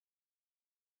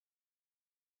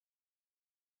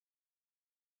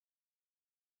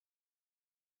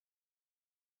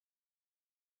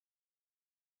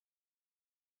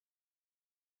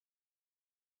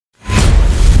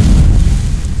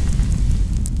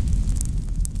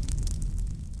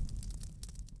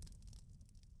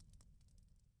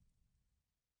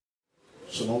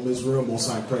Shalom Israel, Most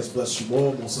High Christ bless you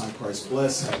all, Most High Christ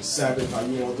bless. Happy Sabbath, how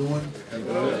you all doing?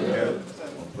 All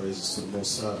praises to the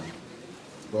Most High.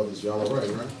 Brothers, y'all all right?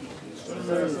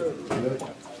 Good?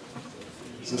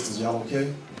 Sisters, y'all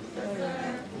okay?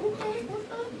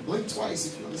 Blink twice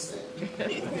if you understand.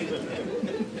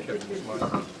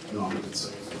 No, I'm good,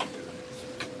 sir.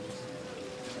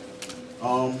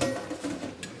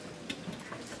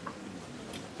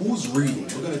 Who's reading?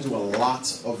 We're going to do a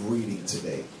lot of reading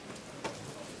today.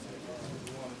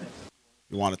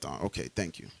 You want it on? Okay,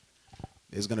 thank you.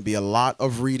 There's going to be a lot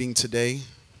of reading today.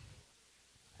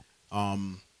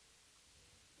 The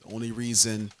only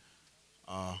reason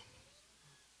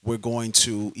we're going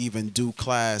to even do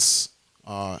class,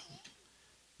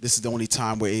 this is the only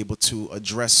time we're able to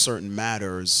address certain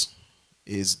matters,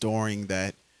 is during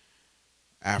that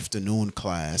afternoon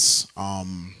class. I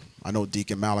know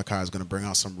Deacon Malachi is going to bring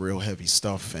out some real heavy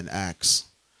stuff in Acts,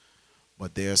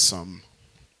 but there's some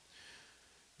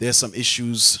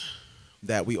issues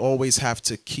that we always have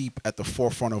to keep at the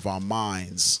forefront of our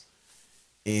minds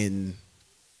in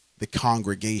the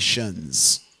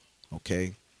congregations.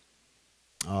 Okay.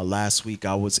 Last week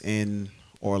I was in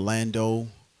Orlando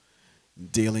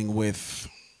dealing with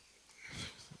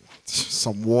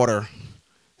some water,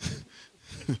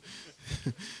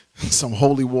 some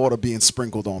holy water being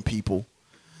sprinkled on people.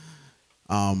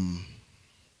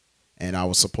 And I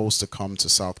was supposed to come to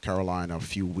South Carolina a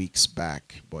few weeks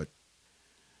back, but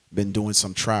been doing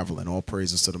some traveling. All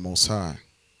praises to the Most High.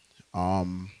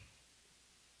 So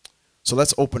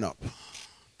let's open up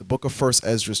the book of 1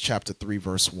 Esdras chapter 3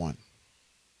 verse 1.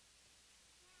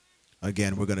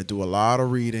 Again, we're going to do a lot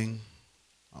of reading.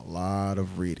 A lot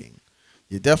of reading.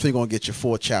 You're definitely going to get your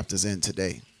 4 chapters in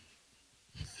today.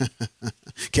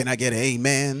 Can I get an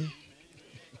amen?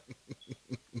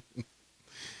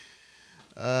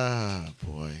 Ah,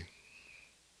 boy.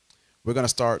 We're going to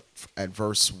start at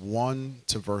verse 1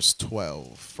 to verse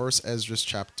 12. 1 Esdras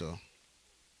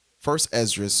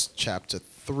chapter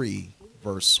 3,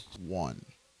 verse 1.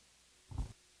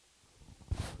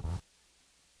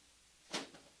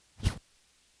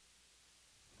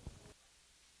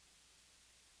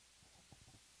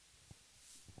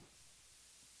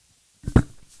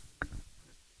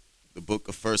 The book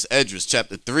of 1 Esdras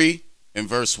chapter 3 and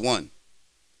verse 1.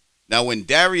 Now when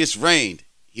Darius reigned,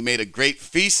 he made a great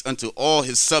feast unto all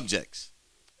his subjects,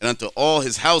 and unto all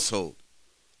his household,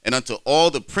 and unto all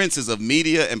the princes of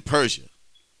Media and Persia,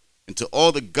 and to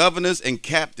all the governors and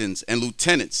captains and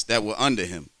lieutenants that were under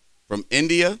him, from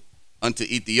India unto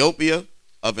Ethiopia,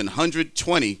 of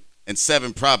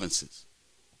 127 provinces.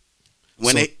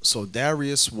 So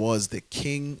Darius was the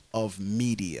king of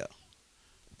Media.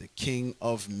 The king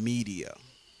of Media.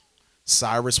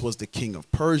 Cyrus was the king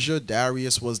of Persia.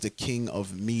 Darius was the king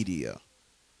of Media.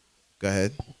 Go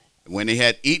ahead. When they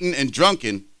had eaten and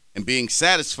drunken, and being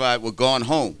satisfied were gone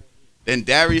home, then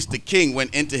Darius the king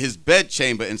went into his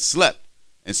bedchamber and slept,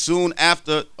 and soon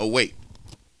after awaked.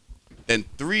 Then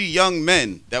 3 young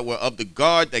men that were of the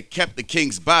guard that kept the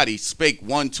king's body spake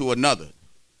one to another,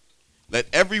 Let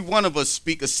every one of us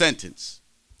speak a sentence.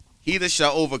 He that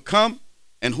shall overcome,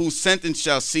 and whose sentence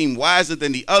shall seem wiser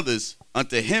than the others,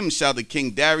 unto him shall the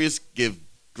king Darius give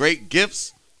great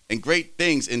gifts and great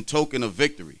things in token of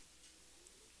victory.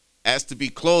 As to be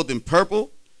clothed in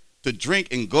purple, to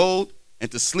drink in gold,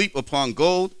 and to sleep upon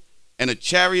gold, and a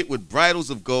chariot with bridles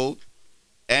of gold,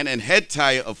 and an head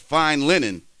tire of fine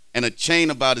linen, and a chain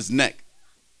about his neck.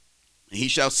 And he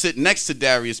shall sit next to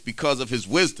Darius because of his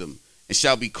wisdom, and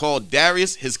shall be called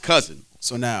Darius his cousin.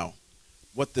 So now,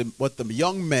 what the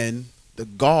young men, the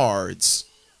guards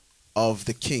of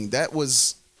the king, that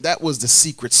was the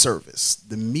secret service,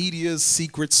 the media's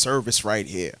secret service right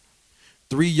here.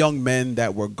 3 young men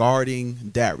that were guarding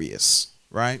Darius,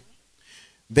 right?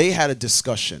 They had a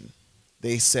discussion.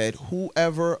 They said,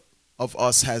 whoever of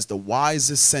us has the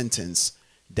wisest sentence,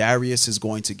 Darius is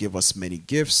going to give us many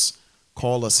gifts,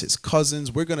 call us his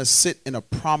cousins. We're going to sit in a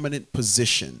prominent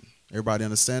position. Everybody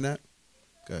understand that?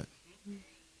 Good.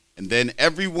 And then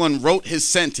everyone wrote his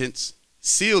sentence,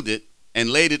 sealed it, and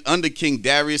laid it under King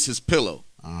Darius his pillow,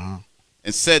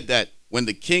 and said that when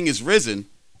the king is risen,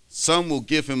 some will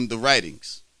give him the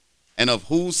writings, and of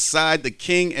whose side the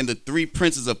king and the 3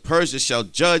 princes of Persia shall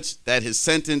judge that his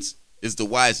sentence is the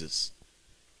wisest.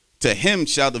 To him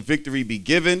shall the victory be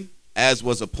given, as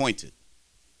was appointed.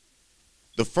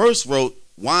 The first wrote,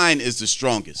 wine is the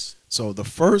strongest. So the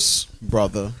first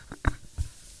brother,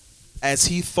 as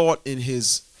he thought in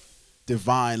his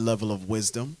divine level of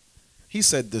wisdom, he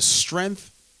said the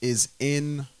strength is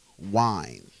in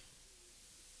wine.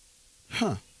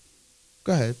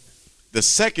 Go ahead. The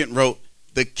second wrote,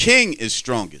 the king is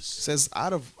strongest. It says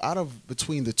out of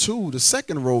between the two, the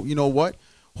second wrote, you know what?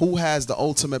 Who has the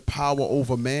ultimate power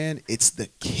over man? It's the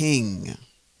king.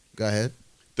 Go ahead.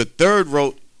 The third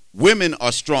wrote, women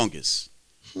are strongest.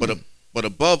 But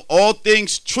above all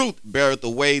things, truth beareth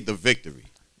away the victory.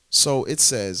 So it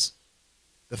says,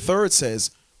 the third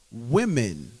says,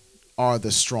 women are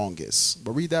the strongest.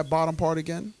 But read that bottom part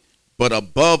again. But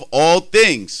above all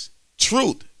things,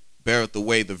 truth beareth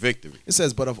away the victory. It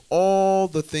says, but of all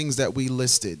the things that we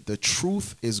listed, the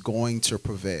truth is going to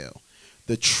prevail.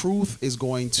 The truth is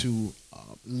going to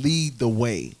lead the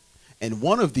way. And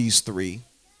one of these three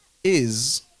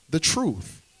is the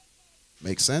truth.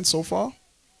 Make sense so far?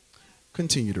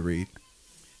 Continue to read.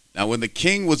 Now when the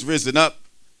king was risen up,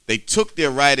 they took their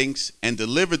writings and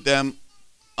delivered them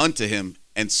unto him,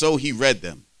 and so he read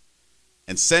them.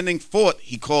 And sending forth,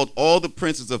 he called all the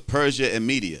princes of Persia and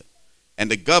Media,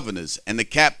 and the governors, and the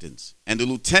captains, and the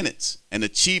lieutenants, and the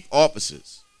chief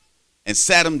officers, and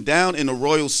sat them down in a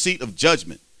royal seat of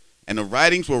judgment, and the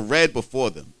writings were read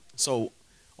before them. So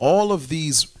all of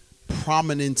these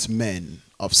prominent men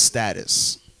of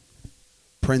status,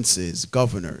 princes,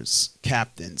 governors,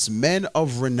 captains, men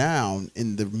of renown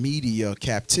in the media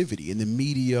captivity, in the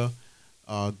media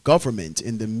government,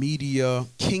 in the media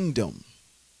kingdom,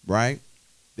 right?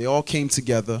 They all came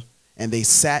together and they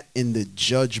sat in the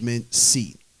judgment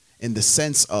seat, in the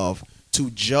sense of to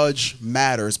judge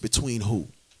matters between who?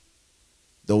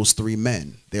 Those three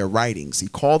men, their writings. He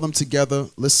called them together.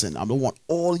 Listen, I want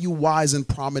all you wise and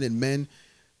prominent men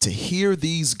to hear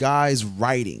these guys'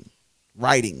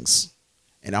 writings.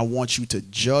 And I want you to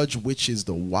judge which is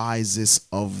the wisest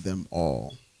of them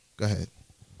all. Go ahead.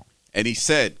 And he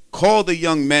said, call the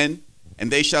young men,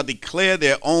 and they shall declare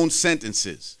their own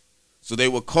sentences. So they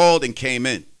were called and came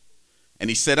in. And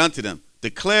he said unto them,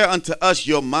 declare unto us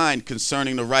your mind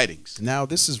concerning the writings. Now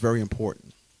this is very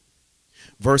important.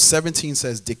 Verse 17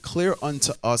 says, declare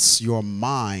unto us your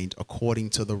mind according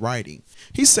to the writing.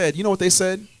 He said, you know what they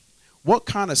said? What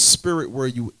kind of spirit were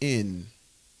you in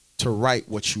to write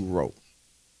what you wrote?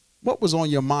 What was on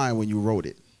your mind when you wrote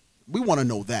it? We want to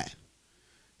know that.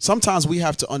 Sometimes we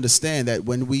have to understand that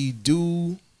when we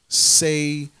do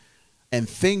say and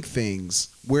think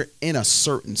things, we're in a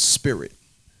certain spirit.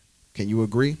 Can you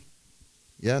agree?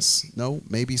 Yes? No?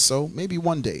 Maybe so? Maybe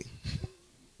one day.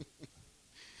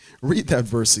 Read that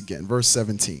verse again. Verse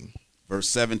 17. Verse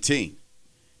 17.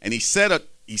 And he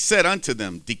said unto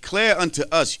them, declare unto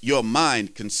us your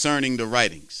mind concerning the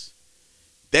writings.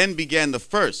 Then began the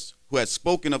first, who had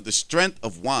spoken of the strength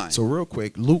of wine. So real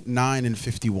quick, Luke 9 and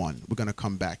 51. We're going to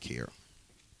come back here.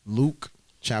 Luke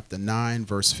chapter 9,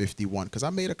 verse 51, because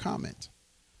I made a comment.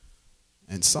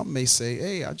 And some may say,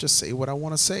 hey, I just say what I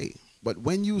want to say. But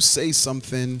when you say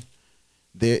something,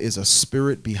 there is a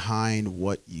spirit behind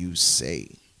what you say.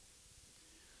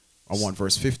 I want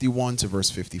verse 51 to verse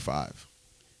 55.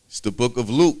 It's the book of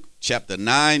Luke, chapter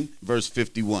 9, verse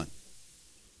 51.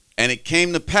 And it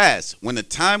came to pass, when the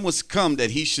time was come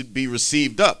that he should be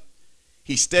received up,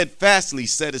 he steadfastly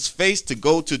set his face to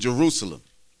go to Jerusalem,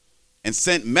 and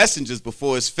sent messengers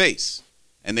before his face.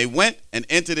 And they went and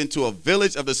entered into a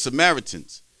village of the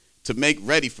Samaritans to make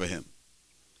ready for him.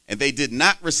 And they did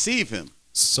not receive him.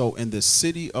 So in the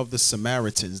city of the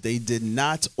Samaritans, they did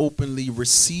not openly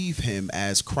receive him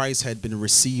as Christ had been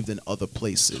received in other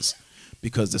places,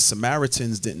 because the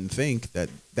Samaritans didn't think that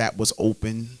that was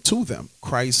open to them.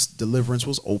 Christ's deliverance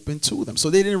was open to them. So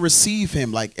they didn't receive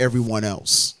him like everyone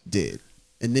else did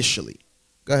initially.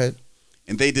 Go ahead.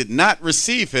 And they did not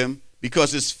receive him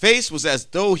because his face was as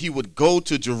though he would go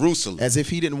to Jerusalem. As if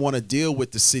he didn't want to deal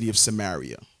with the city of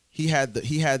Samaria. He had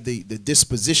the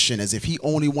disposition as if he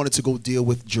only wanted to go deal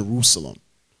with Jerusalem.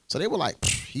 So they were like,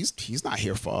 he's not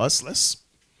here for us.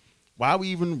 Why are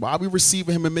we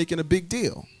receiving him and making a big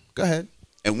deal? Go ahead.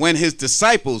 And when his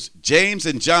disciples, James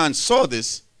and John, saw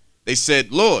this, they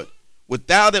said, Lord, wilt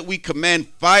thou that we command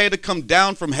fire to come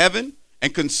down from heaven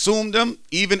and consume them,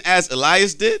 even as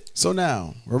Elias did? So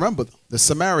now, remember, the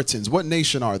Samaritans, what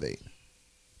nation are they?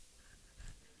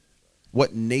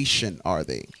 What nation are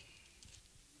they?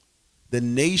 The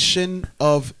nation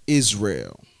of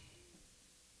Israel.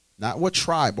 Not what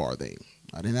tribe are they?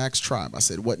 I didn't ask tribe. I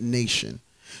said what nation.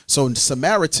 So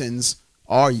Samaritans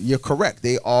are, you're correct,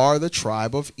 they are the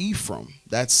tribe of Ephraim.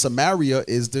 That Samaria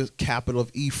is the capital of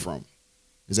Ephraim.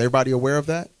 Is everybody aware of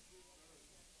that?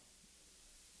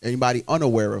 Anybody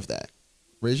unaware of that?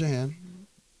 Raise your hand.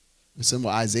 It's in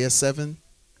Isaiah 7?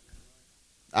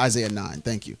 Isaiah 9,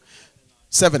 thank you.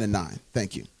 7 and 9,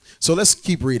 thank you. So let's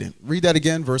keep reading. Read that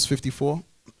again, verse 54.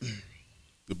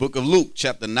 The book of Luke,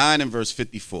 chapter 9 and verse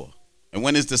 54. And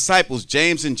when his disciples,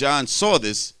 James and John, saw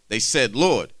this, They said,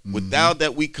 Lord, would thou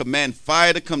that we command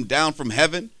fire to come down from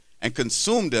heaven and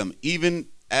consume them, even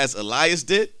as Elias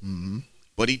did?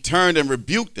 But he turned and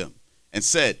rebuked them and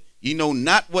said, ye know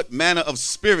not what manner of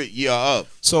spirit ye are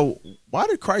of. So why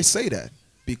did Christ say that?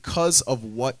 Because of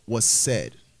what was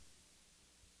said.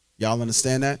 Y'all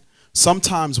understand that?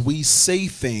 Sometimes we say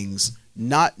things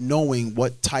not knowing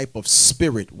what type of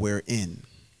spirit we're in.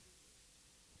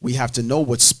 We have to know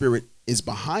what spirit is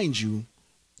behind you,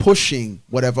 pushing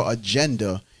whatever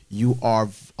agenda you are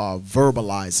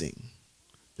verbalizing.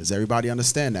 Does everybody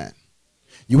understand that?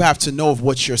 You have to know if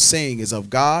what you're saying is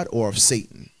of God or of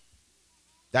Satan.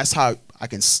 That's how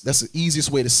that's the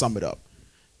easiest way to sum it up.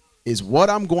 Is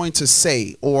what I'm going to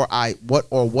say or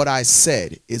what I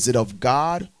said, is it of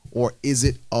God or is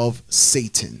it of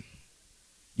Satan?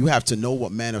 You have to know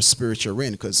what manner of spirit you're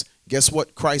in, because guess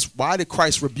what? Why did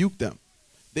Christ rebuke them?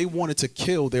 They wanted to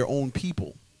kill their own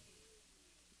people.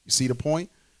 You see the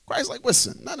point? Christ's like,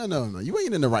 listen, no, you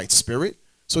ain't in the right spirit.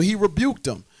 So he rebuked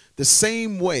them. The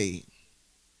same way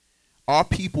our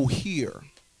people here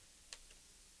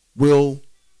won't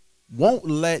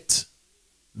let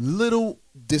little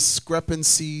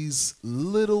discrepancies,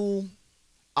 little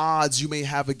odds you may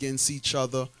have against each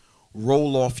other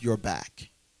roll off your back.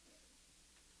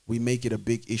 We make it a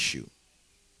big issue,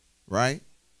 right?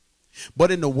 But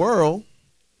in the world,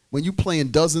 when you playing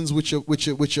dozens with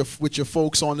your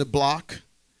folks on the block,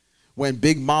 when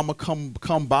Big Mama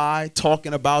come by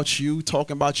talking about you,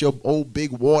 talking about your old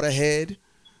big waterhead.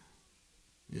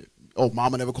 Oh,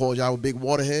 Mama never called y'all a big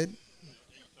waterhead.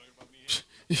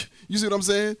 You see what I'm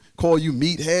saying? Call you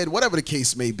meathead, whatever the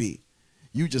case may be.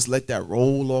 You just let that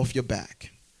roll off your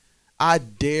back. I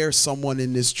dare someone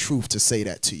in this truth to say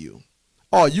that to you.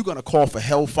 Oh, you're going to call for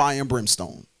hellfire and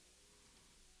brimstone.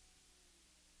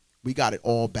 We got it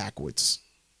all backwards.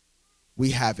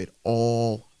 We have it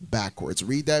all backwards.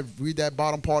 Read that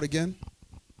bottom part again.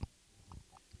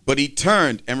 But he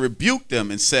turned and rebuked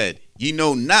them and said, ye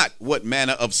know not what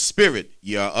manner of spirit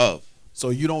ye are of. So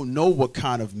you don't know what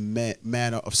kind of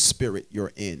manner of spirit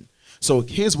you're in. So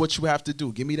here's what you have to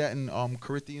do. Give me that in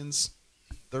Corinthians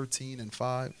 13 and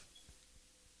 5.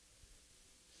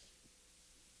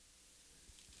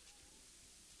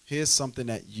 Here's something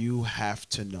that you have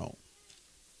to know.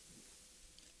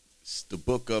 It's the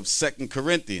book of 2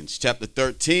 Corinthians, chapter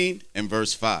 13 and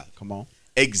verse 5. Come on.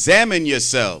 Examine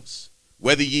yourselves,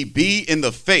 whether ye be in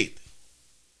the faith.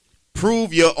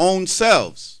 Prove your own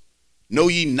selves. Know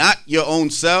ye not your own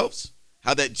selves,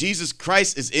 how that Jesus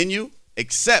Christ is in you,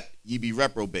 except ye be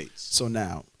reprobates. So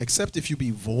now, except if you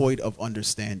be void of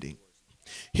understanding.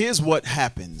 Here's what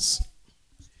happens.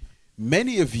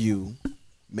 Many of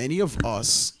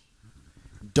us,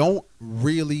 don't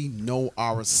really know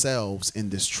ourselves in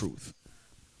this truth.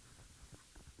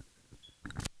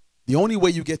 The only way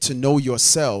you get to know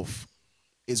yourself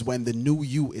is when the new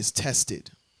you is tested.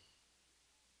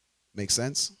 Make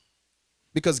sense?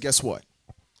 Because guess what?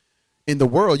 In the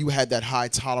world, you had that high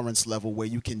tolerance level where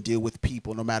you can deal with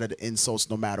people no matter the insults,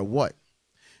 no matter what.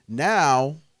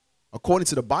 Now, according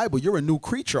to the Bible, you're a new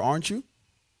creature, aren't you?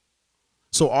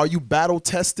 So are you battle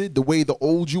tested the way the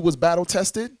old you was battle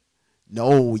tested?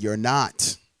 No, you're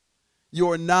not.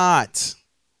 You're not.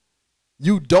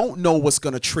 You don't know what's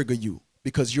going to trigger you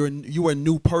because you're a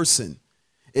new person.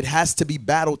 It has to be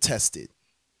battle tested.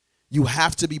 You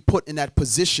have to be put in that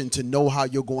position to know how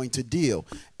you're going to deal.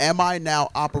 Am I now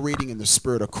operating in the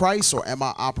spirit of Christ or am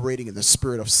I operating in the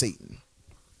spirit of Satan?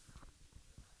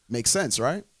 Makes sense,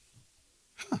 right?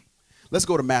 Huh. Let's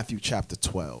go to Matthew chapter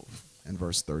 12 and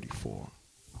verse 34.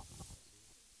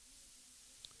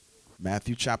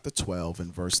 Matthew chapter 12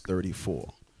 and verse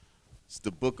 34. It's the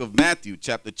book of Matthew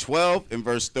chapter 12 and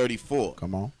verse 34.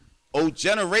 Come on. O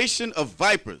generation of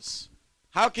vipers,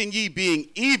 how can ye being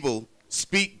evil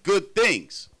speak good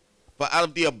things? For out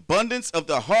of the abundance of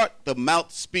the heart the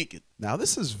mouth speaketh. Now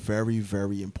this is very,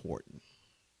 very important.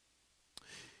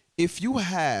 If you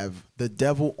have the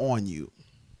devil on you,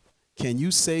 can you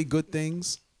say good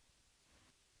things?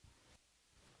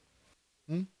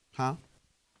 Huh?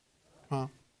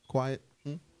 Quiet.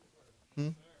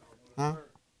 Huh?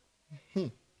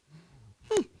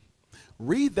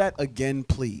 Read that again,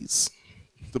 please.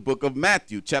 The book of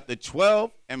Matthew, chapter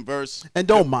 12 and verse. And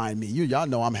don't mind me. Y'all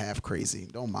know I'm half crazy.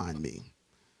 Don't mind me.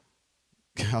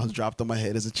 I was dropped on my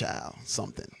head as a child.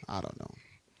 Something. I don't know.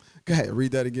 Go ahead.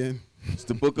 Read that again. It's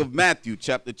the book of Matthew,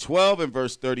 chapter 12 and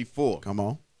verse 34. Come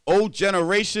on. O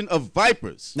generation of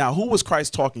vipers. Now, who was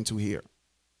Christ talking to here?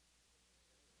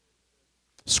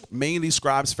 Mainly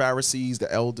scribes, Pharisees,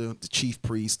 the elder, the chief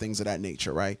priests, things of that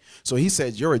nature, right? So he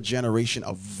said, you're a generation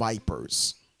of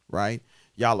vipers, right?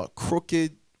 Y'all are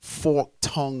crooked,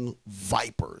 forked-tongued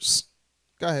vipers.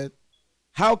 Go ahead.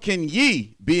 How can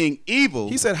ye, being evil,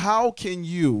 He said, how can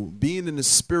you, being in the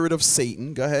spirit of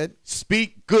Satan, go ahead,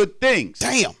 speak good things?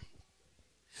 damn.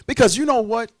 Because you know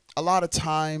what? A lot of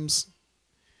times,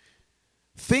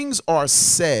 things are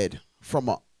said from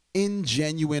an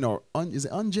ingenuine or, is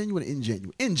it ungenuine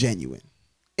or ingenuine?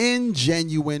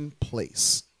 Ingenuine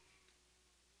place.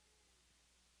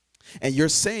 And you're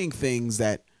saying things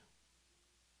that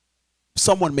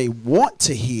someone may want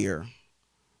to hear,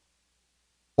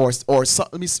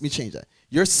 let me change that.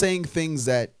 You're saying things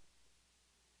that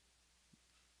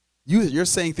you're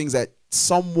saying things that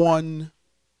someone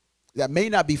that may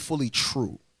not be fully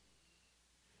true,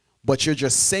 but you're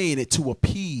just saying it to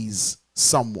appease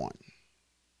someone.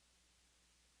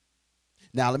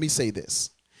 Now, let me say this.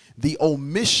 The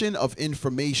omission of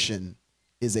information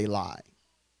is a lie.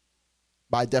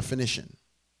 By definition,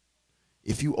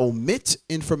 if you omit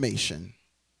information,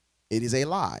 it is a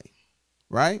lie,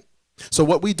 right? So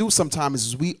what we do sometimes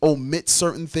is we omit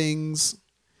certain things,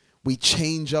 we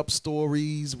change up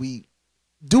stories, we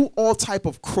do all type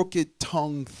of crooked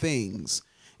tongue things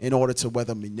in order to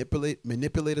whether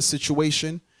manipulate a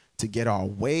situation, to get our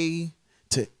way,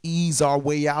 to ease our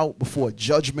way out before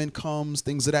judgment comes,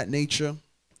 things of that nature.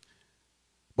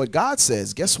 But God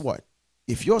says, guess what?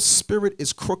 If your spirit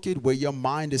is crooked, where your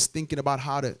mind is thinking about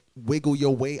how to wiggle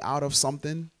your way out of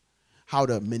something, how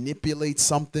to manipulate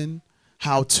something,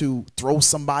 how to throw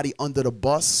somebody under the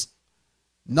bus,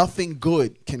 nothing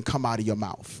good can come out of your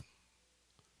mouth.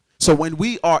 So when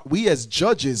we as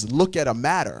judges look at a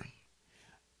matter,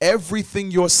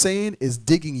 everything you're saying is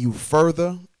digging you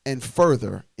further and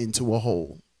further into a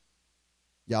hole.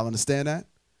 Y'all understand that?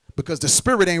 Because the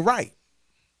spirit ain't right.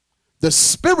 The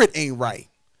spirit ain't right.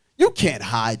 You can't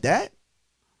hide that.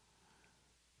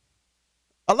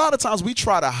 A lot of times we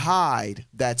try to hide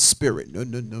that spirit. No.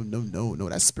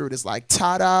 That spirit is like,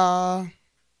 ta-da.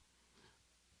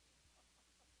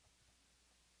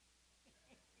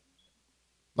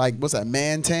 Like, what's that,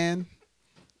 Mantan?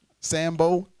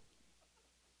 Sambo?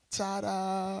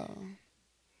 Ta-da.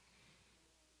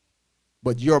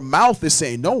 But your mouth is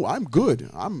saying, no, I'm good.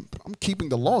 I'm keeping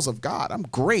the laws of God. I'm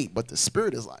great. But the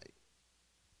spirit is like,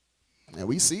 and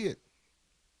we see it.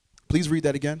 Please read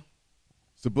that again.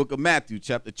 It's the book of Matthew,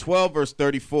 chapter 12, verse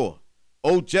 34.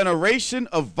 O generation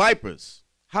of vipers,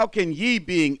 how can ye,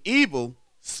 being evil,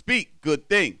 speak good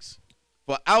things?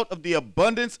 For out of the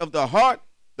abundance of the heart,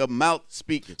 the mouth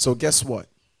speaketh. So guess what?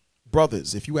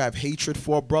 Brothers, if you have hatred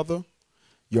for a brother,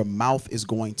 your mouth is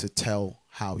going to tell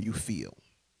how you feel.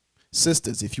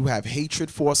 Sisters, if you have hatred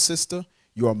for a sister,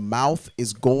 your mouth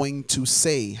is going to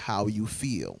say how you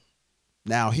feel.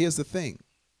 Now, here's the thing.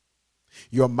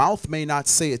 Your mouth may not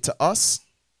say it to us,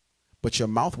 but your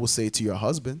mouth will say it to your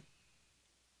husband.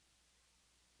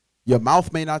 Your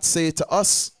mouth may not say it to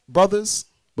us, brothers,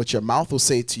 but your mouth will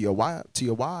say it to your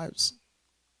wives.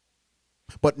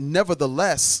 But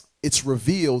nevertheless, it's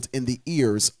revealed in the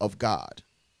ears of God.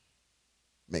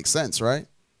 Makes sense, right?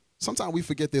 Sometimes we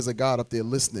forget there's a God up there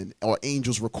listening, or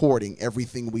angels recording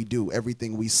everything we do,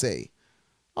 everything we say.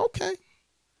 Okay.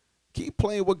 Keep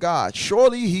playing with God.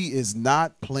 Surely he is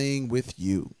not playing with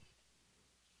you.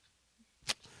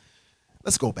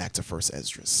 Let's go back to 1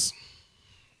 Esdras.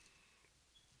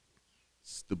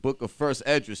 It's the book of 1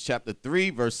 Esdras, chapter 3,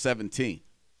 verse 17.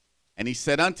 And he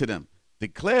said unto them,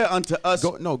 declare unto us.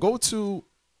 Go to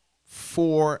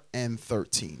 4 and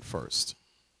 13 first.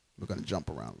 We're going to jump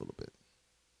around a little bit.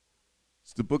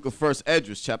 It's the book of 1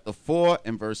 Esdras, chapter 4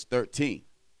 and verse 13.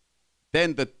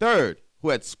 Then the third, who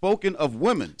had spoken of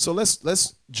women. So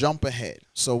let's jump ahead.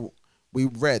 So we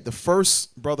read the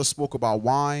first brother spoke about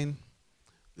wine.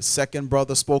 The second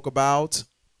brother spoke about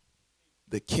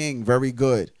the king. Very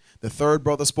good. The third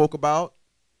brother spoke about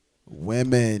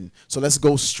women. So let's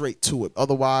go straight to it.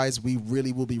 Otherwise, we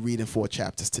really will be reading 4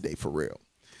 chapters today for real.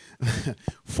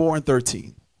 4 and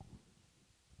 13.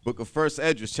 Book of 1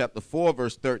 Esdras, chapter 4,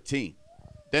 verse 13.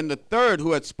 Then the third,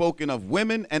 who had spoken of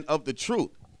women and of the truth.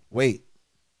 Wait.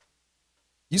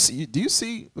 Do you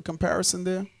see the comparison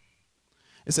there?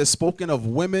 It says spoken of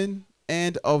women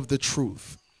and of the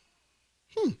truth.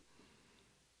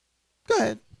 Go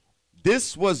ahead.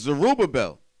 This was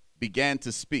Zerubbabel began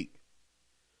to speak.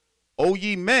 O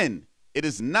ye men, it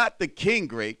is not the king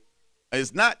great, it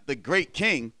is not the great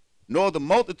king, nor the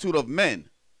multitude of men,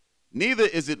 neither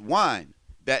is it wine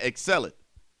that excelleth.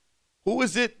 Who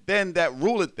is it then that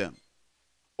ruleth them,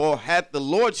 or hath the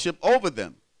lordship over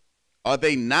them? Are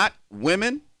they not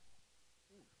women?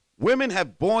 Women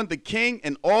have borne the king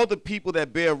and all the people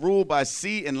that bear rule by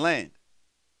sea and land.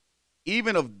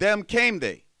 Even of them came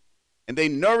they, and they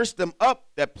nourished them up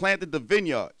that planted the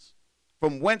vineyards,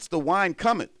 from whence the wine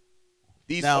cometh.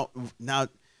 These Now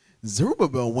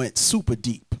Zerubbabel went super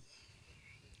deep.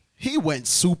 He went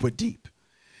super deep.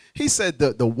 He said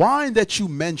the wine that you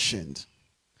mentioned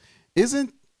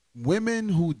isn't women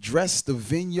who dress the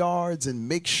vineyards and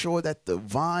make sure that the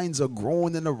vines are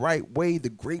growing in the right way, the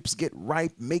grapes get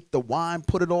ripe, make the wine,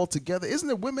 put it all together. Isn't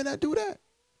it women that do that?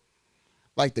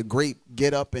 Like the grape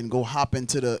get up and go hop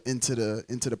into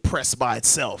the press by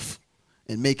itself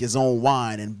and make his own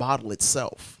wine and bottle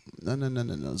itself. No.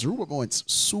 Zerubbabel went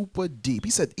super deep.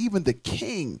 He said even the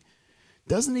king,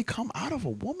 doesn't he come out of a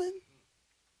woman?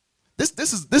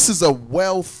 This is a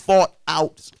well thought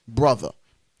out brother.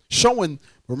 Showing,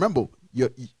 remember,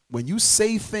 when you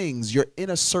say things, you're in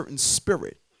a certain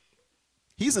spirit.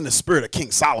 He's in the spirit of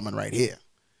King Solomon right here,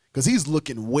 because he's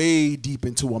looking way deep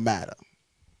into a matter.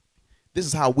 This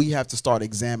is how we have to start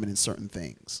examining certain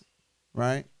things,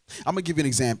 right? I'm going to give you an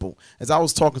example. As I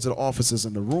was talking to the officers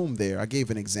in the room there, I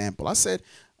gave an example. I said,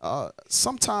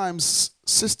 sometimes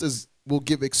sisters will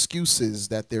give excuses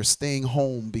that they're staying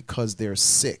home because they're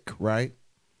sick, right?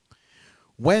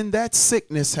 When that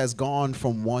sickness has gone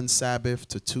from 1 Sabbath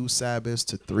to 2 Sabbaths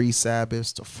to 3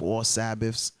 Sabbaths to 4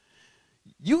 Sabbaths,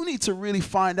 you need to really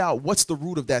find out what's the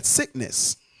root of that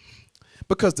sickness.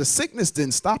 Because the sickness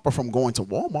didn't stop her from going to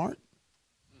Walmart.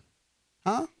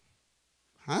 Huh?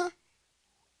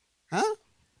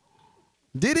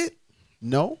 Did it?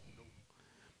 No.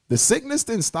 The sickness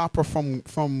didn't stop her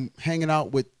from hanging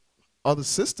out with other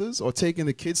sisters or taking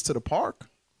the kids to the park.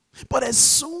 But as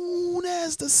soon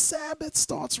as the Sabbath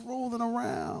starts rolling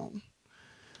around,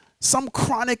 some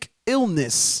chronic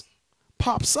illness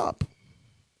pops up.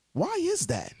 Why is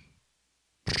that?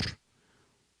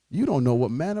 You don't know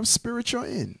what manner of spirit you're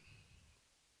in.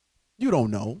 You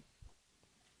don't know.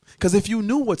 Because if you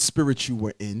knew what spirit you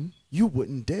were in, you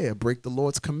wouldn't dare break the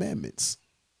Lord's commandments.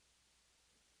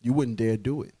 You wouldn't dare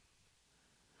do it.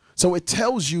 So it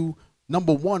tells you,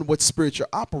 number one, what spirit you're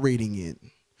operating in.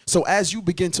 So as you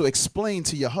begin to explain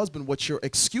to your husband what your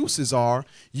excuses are,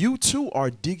 you too are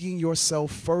digging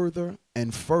yourself further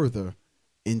and further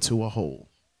into a hole.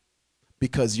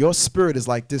 Because your spirit is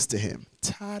like this to him.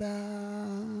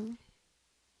 Ta-da!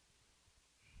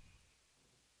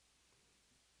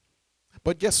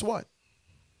 But guess what?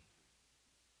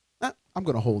 I'm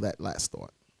going to hold that last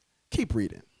thought. Keep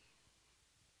reading.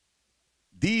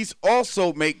 These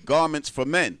also make garments for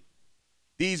men.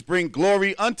 These bring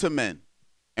glory unto men.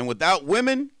 And without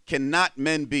women cannot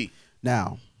men be.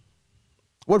 Now,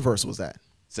 what verse was that?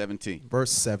 17.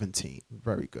 Verse 17.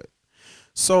 Very good.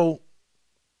 So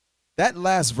that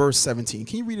last verse 17,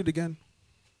 can you read it again?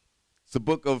 It's the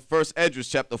book of 1 Esdras,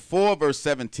 chapter 4, verse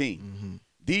 17. Mm-hmm.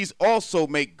 These also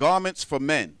make garments for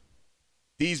men.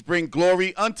 These bring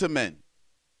glory unto men.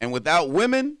 And without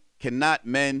women cannot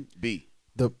men be.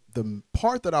 The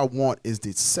part that I want is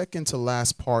the second to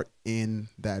last part in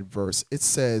that verse. It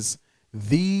says,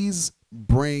 these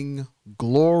bring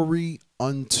glory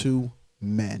unto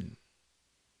men.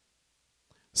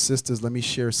 Sisters, let me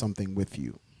share something with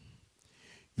you.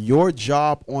 Your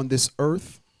job on this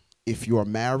earth, if you are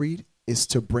married, is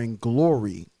to bring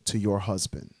glory to your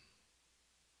husband.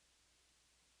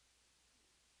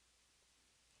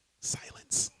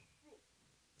 Silence.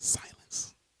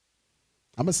 Silence.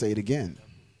 I'm going to say it again.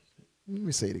 Let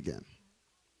me say it again.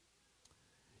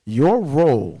 Your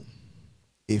role,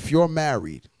 if you're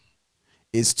married,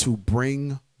 is to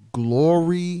bring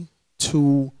glory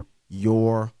to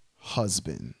your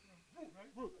husband.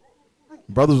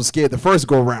 Brothers were scared the first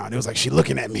go around. It was like, she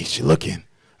looking at me. She looking.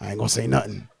 I ain't going to say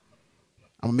nothing.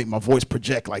 I'm going to make my voice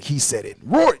project like he said it.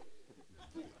 Roar it.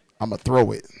 I'm going to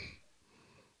throw it.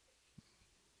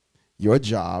 Your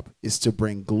job is to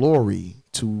bring glory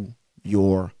to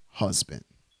your husband.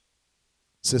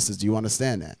 Sisters, do you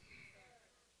understand that?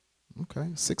 Okay,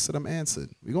 6 of them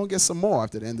answered. We're going to get some more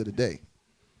after the end of the day.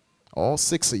 All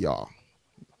 6 of y'all.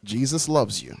 Jesus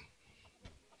loves you.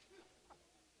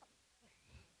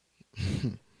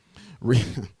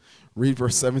 Read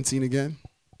verse 17 again.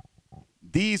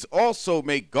 These also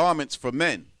make garments for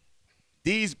men.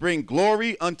 These bring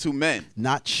glory unto men.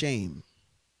 Not shame,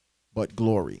 but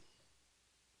glory.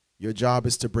 Your job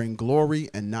is to bring glory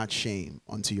and not shame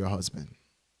unto your husband.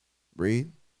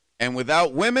 Read. And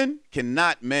without women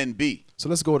cannot men be. So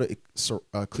let's go to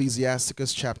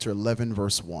Ecclesiasticus chapter 11,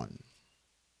 verse 1.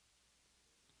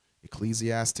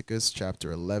 Ecclesiasticus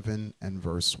chapter 11 and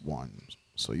verse 1.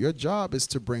 So your job is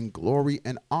to bring glory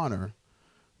and honor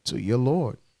to your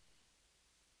Lord.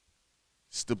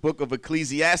 It's the book of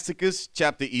Ecclesiasticus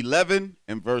chapter 11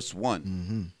 and verse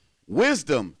 1.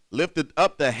 Wisdom lifteth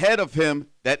up the head of him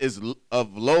that is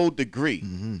of low degree,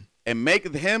 and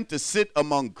maketh him to sit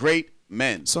among great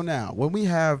men. So now, when we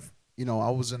have, you know, I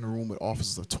was in a room with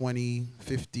officers of 20,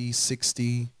 50,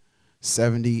 60,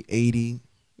 70, 80.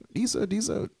 I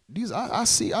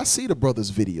see the brothers'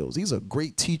 videos. These are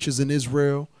great teachers in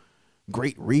Israel,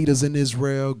 great readers in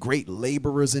Israel, great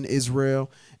laborers in Israel.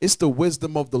 It's the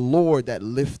wisdom of the Lord that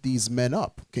lift these men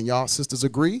up. Can y'all sisters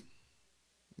agree?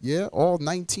 Yeah, all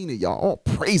 19 of y'all, all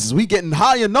praises. We getting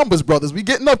higher numbers, brothers. We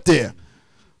getting up there.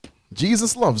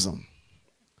 Jesus loves them.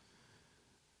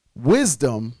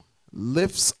 Wisdom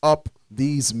lifts up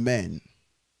these men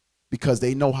because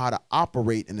they know how to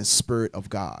operate in the spirit of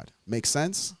God. Make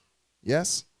sense?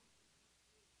 Yes?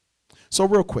 So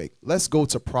real quick, let's go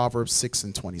to Proverbs 6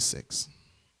 and 26.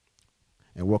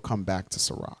 And we'll come back to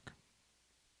Sirach.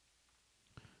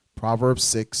 Proverbs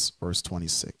 6, verse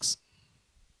 26.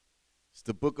 It's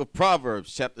the book of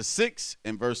Proverbs, chapter 6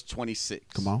 and verse 26.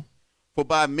 Come on. For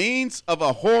by means of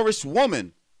a whorish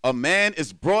woman, a man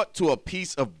is brought to a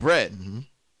piece of bread,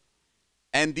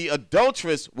 and the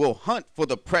adulteress will hunt for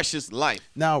the precious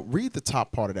life. Now, read the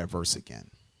top part of that verse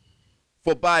again.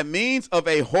 For by means of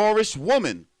a whorish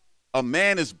woman, a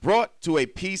man is brought to a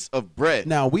piece of bread.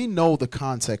 Now, we know the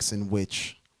context in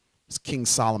which King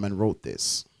Solomon wrote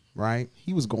this, right?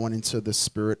 He was going into the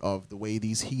spirit of the way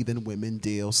these heathen women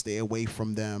deal. Stay away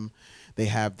from them. They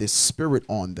have this spirit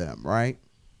on them, right?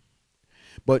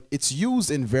 But it's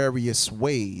used in various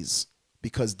ways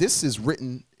because this is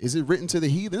written. Is it written to the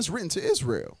heathen? It's written to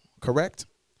Israel, correct?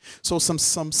 So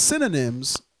some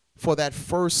synonyms for that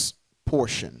first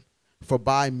portion. For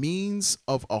by means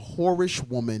of a whorish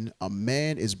woman, a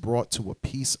man is brought to a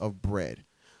piece of bread.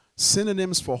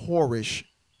 Synonyms for whorish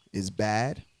is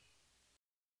bad,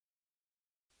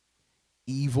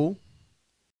 evil,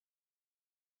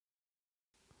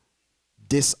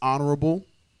 dishonorable,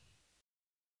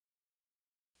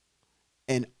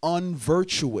 and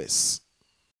unvirtuous.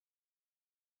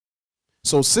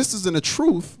 So sisters in the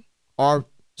truth are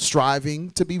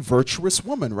striving to be virtuous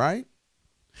women, right?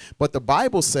 But the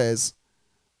Bible says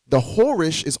the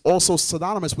whorish is also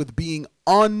synonymous with being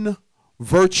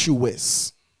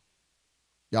unvirtuous.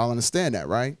 Y'all understand that,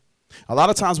 right? A lot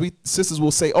of times sisters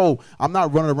will say, oh, I'm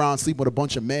not running around sleeping with a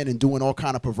bunch of men and doing all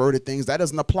kind of perverted things. That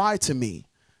doesn't apply to me.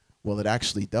 Well, it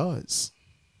actually does.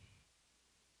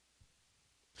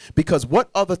 Because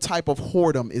what other type of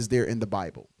whoredom is there in the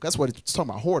Bible? That's what it's talking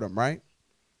about, whoredom, right?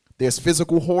 There's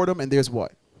physical whoredom and there's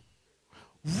what?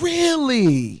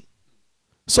 Really?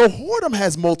 So whoredom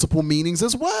has multiple meanings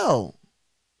as well.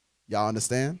 Y'all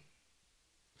understand?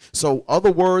 So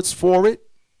other words for it,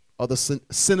 other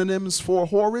synonyms for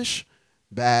whorish,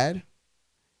 bad,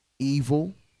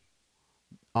 evil,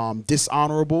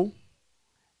 dishonorable,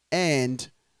 and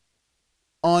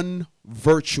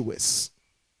unvirtuous.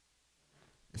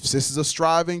 If sisters are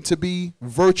striving to be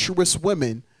virtuous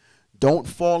women, don't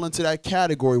fall into that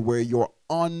category where you're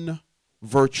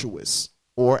unvirtuous,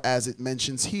 or as it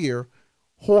mentions here,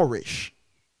 whorish,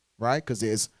 right? Because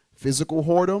there's physical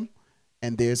whoredom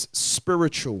and there's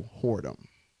spiritual whoredom.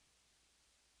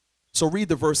 So read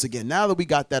the verse again. Now that we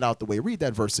got that out the way, read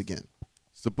that verse again.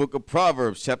 It's the book of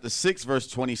Proverbs, chapter 6, verse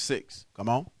 26. Come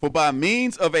on. For by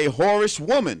means of a whorish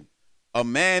woman, a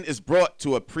man is brought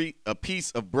to a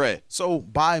piece of bread. So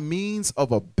by means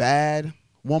of a bad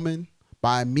woman,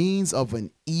 by means of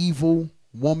an evil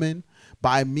woman,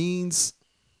 by means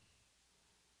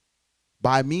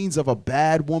of a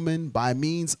bad woman, by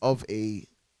means of a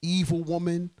evil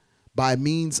woman, by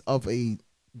means of a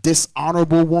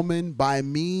dishonorable woman, by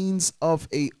means of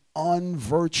a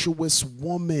unvirtuous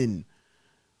woman,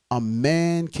 a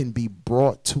man can be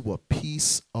brought to a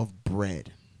piece of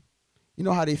bread. You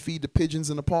know how they feed the pigeons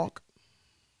in the park?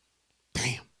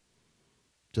 Damn.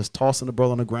 Just tossing the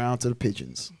brother on the ground to the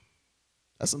pigeons.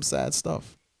 That's some sad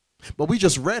stuff. But we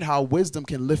just read how wisdom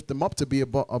can lift them up to be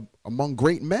among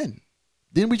great men.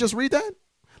 Didn't we just read that?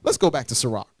 Let's go back to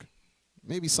Sirach.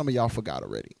 Maybe some of y'all forgot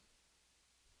already.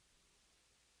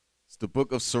 It's the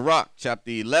book of Sirach,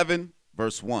 chapter 11,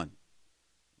 verse 1.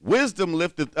 Wisdom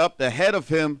lifteth up the head of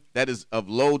him that is of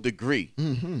low degree.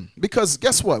 Because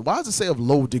guess what? Why does it say of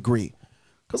low degree?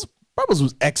 Because brothers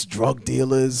was ex-drug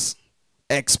dealers,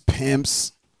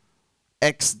 ex-pimps,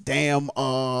 ex-damn,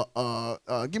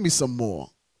 give me some more.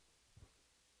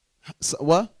 So,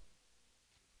 what?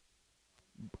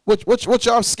 What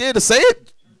y'all scared to say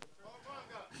it?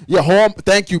 Yeah,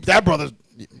 thank you. That brother.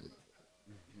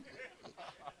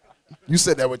 You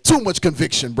said that with too much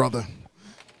conviction, brother.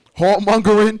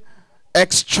 Whoremongering,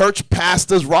 ex-church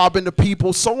pastors robbing the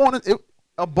people, so on.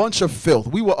 A bunch of filth.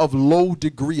 We were of low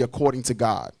degree according to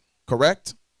God,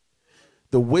 correct?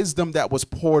 the wisdom that was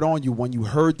poured on you when you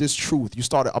heard this truth, you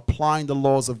started applying the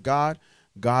laws of God,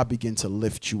 God began to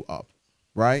lift you up,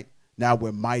 right? Now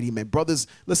we're mighty men. Brothers,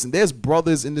 listen, there's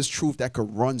brothers in this truth that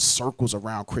could run circles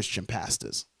around Christian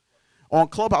pastors. On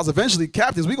Clubhouse, eventually,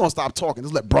 captains, we're going to stop talking.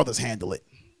 Just let brothers handle it.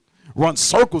 Run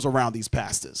circles around these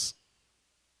pastors.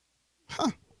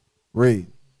 Huh. Read.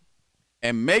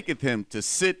 And maketh him to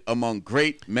sit among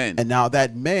great men. And now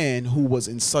that man who was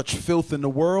in such filth in the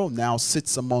world now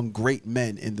sits among great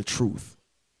men in the truth.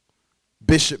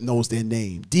 Bishop knows their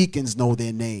name. Deacons know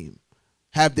their name.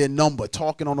 Have their number,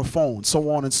 talking on the phone, so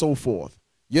on and so forth.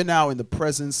 You're now in the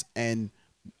presence and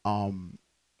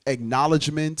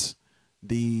acknowledgement,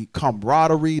 the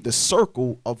camaraderie, the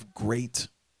circle of great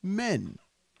men.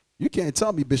 You can't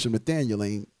tell me Bishop Nathaniel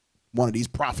ain't one of these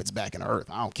prophets back in the earth.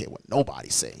 I don't care what nobody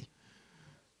say.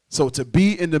 So to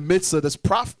be in the midst of this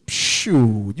prophet,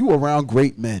 shoo, you around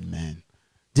great men, man.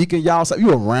 Deacon Yalsap,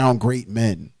 you around great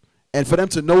men. And for them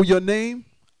to know your name,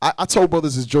 I told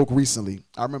brothers this joke recently.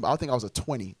 I remember, I think I was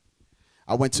 20.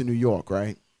 I went to New York,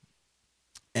 right?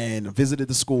 And visited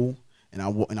the school, and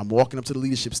I'm walking up to the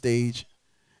leadership stage,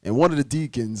 and one of the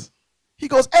deacons, he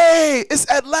goes, "Hey, it's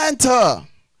Atlanta."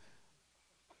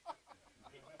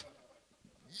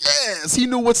 Yes, he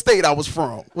knew what state I was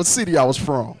from, what city I was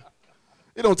from.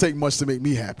 It don't take much to make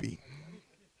me happy.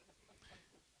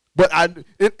 But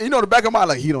you know, the back of my mind,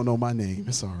 like, he don't know my name.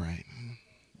 It's all right.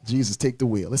 Jesus, take the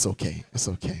wheel. It's okay. It's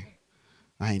okay.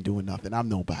 I ain't doing nothing. I'm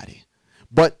nobody.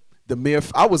 But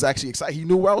I was actually excited. He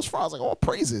knew where I was from. I was like, oh,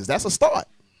 praises. That's a start.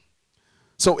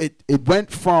 So it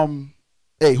went from,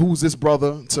 hey, who's this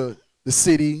brother, to the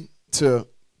city, to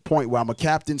point where I'm a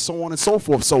captain, so on and so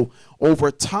forth. So over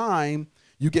time,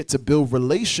 you get to build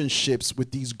relationships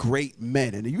with these great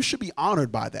men. And you should be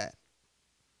honored by that.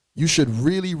 You should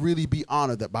really, really be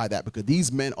honored by that, because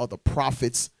these men are the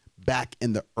prophets back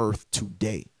in the earth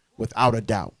today, without a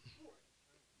doubt.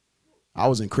 I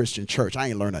was in Christian church. I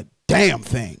ain't learned a damn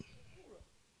thing.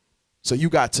 So you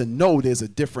got to know there's a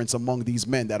difference among these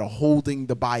men that are holding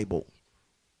the Bible.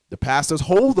 The pastors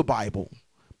hold the Bible,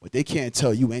 but they can't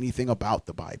tell you anything about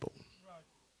the Bible.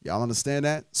 Y'all understand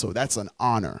that? So that's an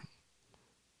honor.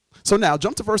 So now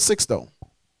jump to verse 6, though.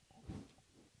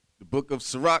 The book of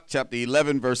Sirach, chapter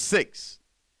 11, verse 6.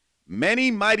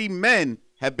 Many mighty men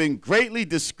have been greatly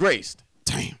disgraced.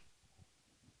 Damn.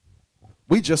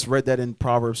 We just read that in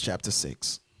Proverbs chapter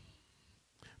 6.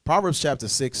 Proverbs chapter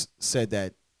 6 said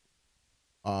that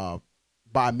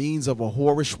by means of a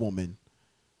whorish woman,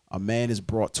 a man is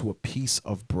brought to a piece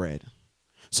of bread.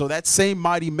 So that same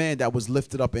mighty man that was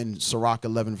lifted up in Sirach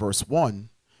 11, verse 1,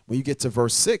 when you get to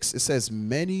verse 6, it says,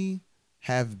 many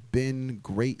have been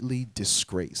greatly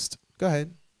disgraced. Go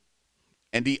ahead.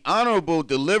 And the honorable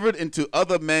delivered into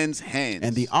other men's hands.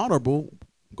 And the honorable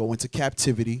go into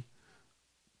captivity,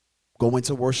 go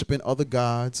into worshiping other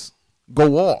gods,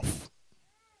 go off.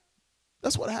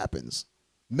 That's what happens.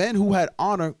 Men who had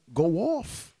honor go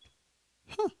off.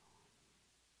 Huh.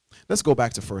 Let's go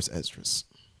back to 1 Ezra,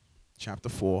 chapter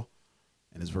 4,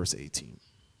 and it's verse 18.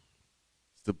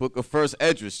 It's the book of 1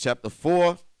 Ezra, chapter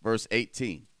 4, verse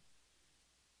 18.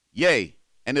 Yea,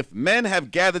 and if men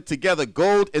have gathered together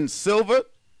gold and silver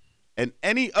and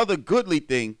any other goodly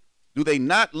thing, do they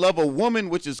not love a woman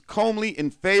which is comely in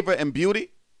favor and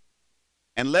beauty?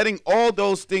 And letting all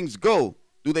those things go,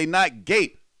 do they not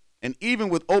gape, and even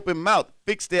with open mouth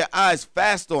fix their eyes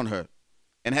fast on her?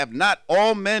 And have not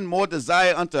all men more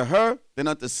desire unto her than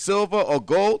unto silver or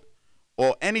gold,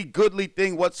 or any goodly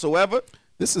thing whatsoever?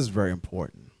 This is very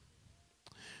important.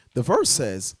 The verse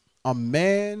says, a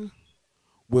man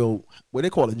will, what they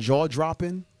call it, jaw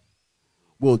dropping,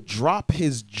 will drop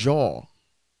his jaw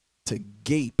to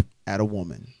gape at a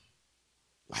woman.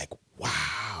 Like,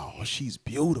 wow, she's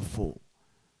beautiful.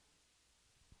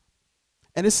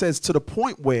 And it says to the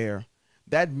point where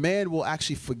that man will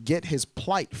actually forget his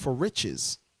plight for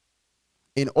riches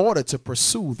in order to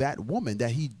pursue that woman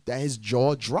that his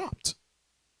jaw dropped.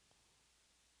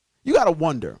 You got to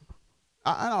wonder.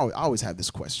 I always have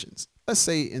these questions. Let's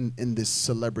say in this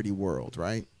celebrity world,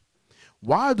 right?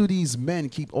 Why do these men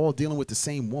keep all dealing with the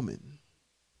same woman?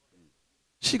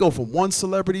 She go from one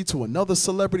celebrity to another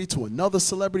celebrity to another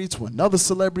celebrity to another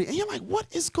celebrity. And you're like, what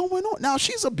is going on? Now,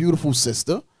 she's a beautiful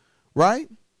sister, right?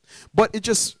 But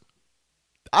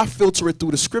I filter it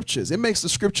through the scriptures. It makes the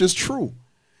scriptures true.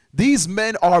 These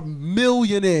men are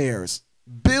millionaires,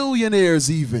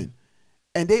 billionaires even,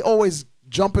 and they always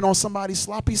jumping on somebody's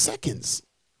sloppy seconds.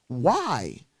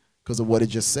 Why? Because of what it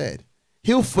just said.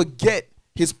 He'll forget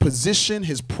his position,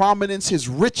 his prominence, his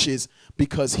riches,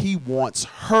 because he wants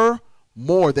her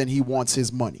more than he wants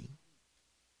his money.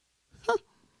 Huh.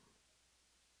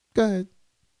 Go ahead.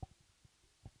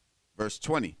 Verse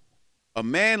 20. A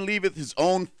man leaveth his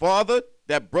own father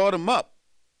that brought him up,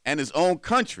 and his own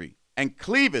country, and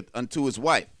cleaveth unto his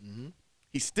wife.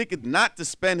 He sticketh not to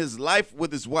spend his life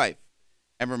with his wife,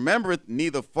 and remembereth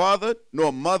neither father,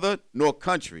 nor mother, nor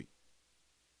country.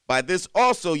 By this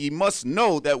also ye must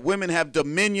know that women have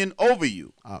dominion over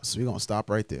you. So we're going to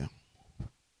stop right there.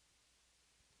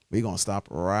 We're going to stop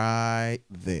right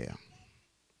there.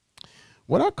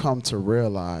 What I come to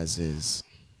realize is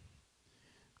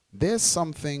there's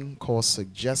something called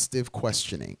suggestive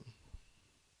questioning,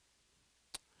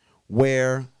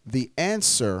 where the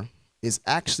answer is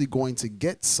actually going to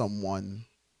get someone,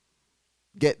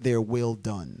 get their will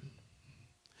done.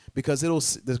 Because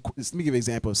let me give you an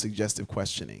example of suggestive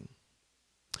questioning.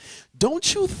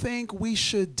 Don't you think we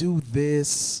should do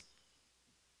this?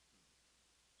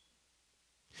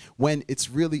 When it's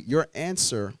really, your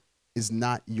answer is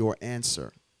not your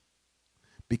answer.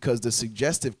 Because the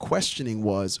suggestive questioning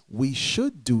was, we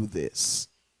should do this.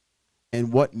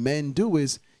 And what men do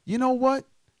is, you know what?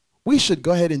 We should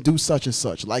go ahead and do such and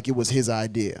such, like it was his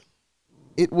idea.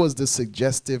 It was the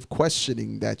suggestive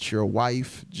questioning that your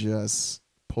wife just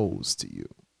posed to you.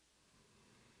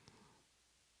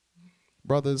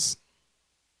 Brothers,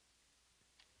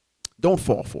 don't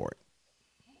fall for it.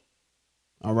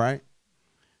 All right?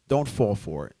 Don't fall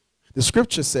for it. The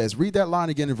scripture says, read that line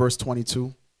again in verse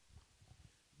 22.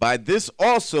 By this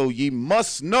also ye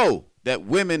must know that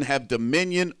women have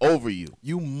dominion over you.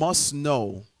 You must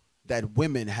know that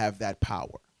women have that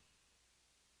power.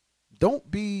 Don't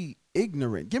be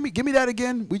ignorant. Give me that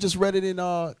again. We just read it in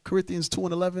Corinthians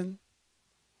 2:11.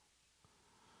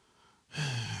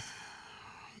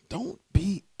 Don't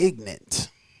be ignorant.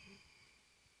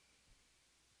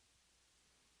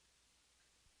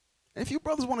 If you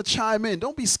brothers want to chime in,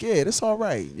 don't be scared. It's all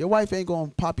right. Your wife ain't going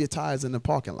to pop your tires in the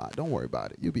parking lot. Don't worry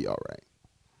about it. You'll be all right.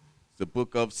 The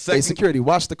book of Hey, security,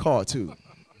 watch the car too.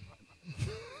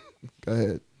 Go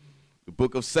ahead. The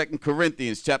book of 2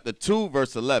 Corinthians chapter 2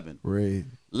 verse 11. Read.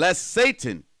 Lest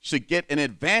Satan should get an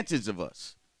advantage of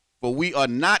us, for we are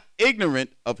not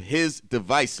ignorant of his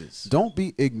devices. Don't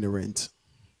be ignorant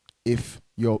if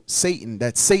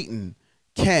Satan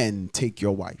can take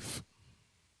your wife.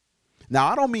 Now,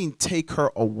 I don't mean take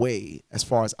her away as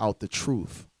far as out the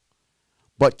truth,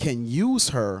 but can use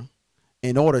her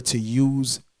in order to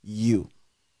use you.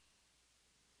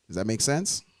 Does that make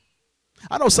sense?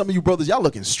 I know some of you brothers, y'all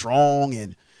looking strong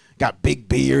and got big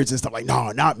beards and stuff like,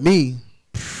 no, not me.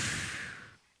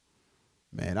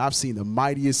 Man, I've seen the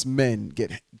mightiest men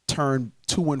get turned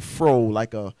to and fro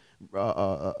like a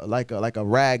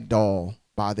rag doll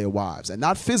by their wives, and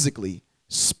not physically,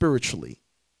 spiritually.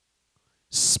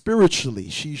 Spiritually,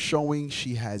 she's showing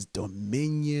she has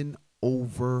dominion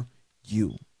over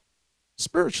you.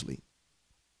 Spiritually.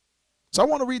 So I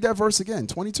want to read that verse again,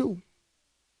 22.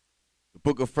 The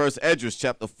book of 1 Esdras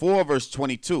chapter 4 verse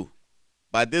 22.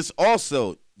 By this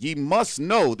also ye must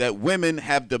know that women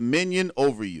have dominion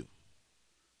over you.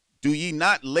 Do ye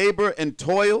not labor and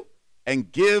toil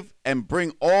and give and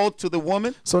bring all to the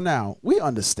woman? So now we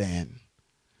understand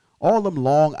all them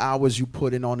long hours you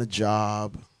put in on a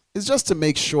job is just to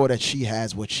make sure that she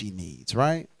has what she needs,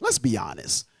 right? Let's be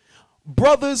honest.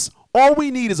 Brothers, all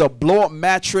we need is a blow-up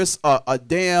mattress, a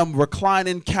damn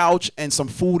reclining couch, and some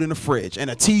food in the fridge, and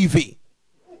a TV.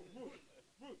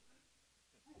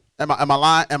 Am I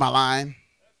lying? Am I lying?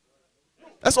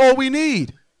 That's all we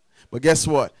need. But guess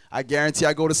what? I guarantee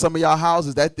I go to some of y'all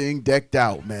houses, that thing decked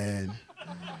out, man.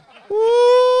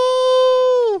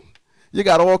 Woo! You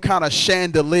got all kind of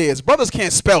chandeliers. Brothers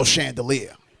can't spell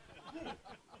chandelier.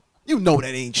 You know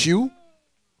that ain't you.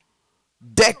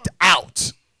 Decked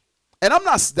out. And I'm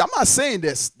not saying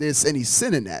there's any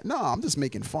sin in that. No, I'm just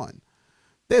making fun.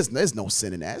 There's no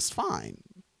sin in that. It's fine.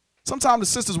 Sometimes the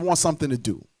sisters want something to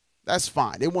do. That's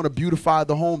fine. They want to beautify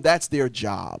the home. That's their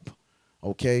job.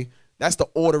 Okay? That's the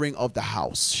ordering of the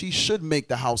house. She should make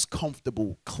the house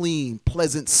comfortable, clean,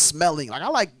 pleasant smelling. Like, I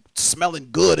like smelling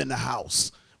good in the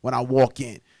house when I walk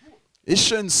in. It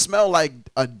shouldn't smell like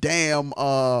a damn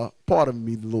pardon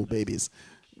me, little babies.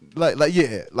 Like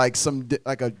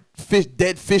a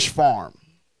dead fish farm.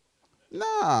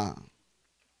 Nah.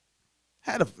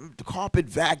 Had the carpet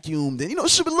vacuumed and it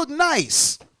should look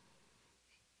nice.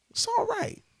 It's all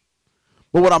right.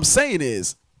 But what I'm saying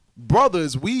is,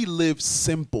 brothers, we live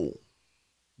simple.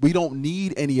 We don't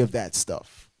need any of that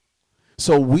stuff.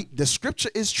 So the scripture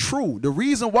is true. The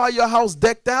reason why your house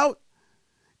decked out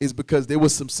is because there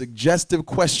was some suggestive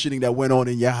questioning that went on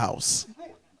in your house.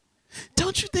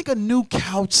 Don't you think a new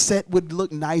couch set would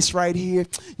look nice right here?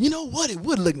 You know what? It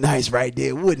would look nice right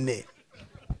there, wouldn't it?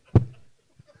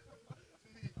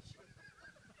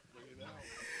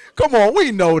 Come on,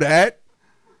 we know that.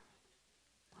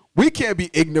 We can't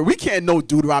be ignorant. We can't know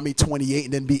Deuteronomy 28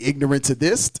 and then be ignorant to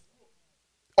this.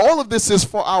 All of this is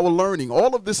for our learning.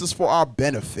 All of this is for our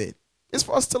benefit. It's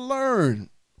for us to learn.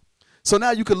 So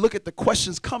now you can look at the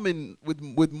questions coming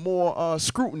with more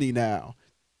scrutiny now.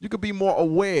 You could be more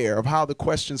aware of how the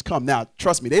questions come. Now,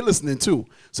 trust me, they're listening too.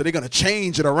 So they're going to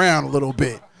change it around a little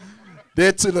bit.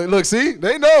 Look, see,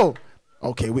 they know.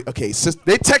 Okay, sister,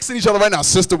 they texting each other right now.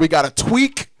 Sister, we got to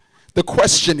tweak the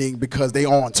questioning because they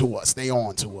on to us. They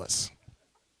on to us.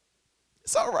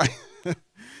 It's all right.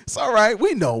 It's all right.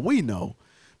 We know.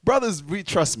 Brothers,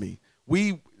 trust me.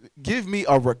 Give me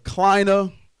a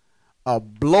recliner, a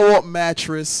blow-up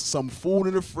mattress, some food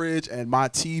in the fridge, and my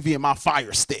TV and my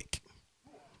Fire Stick.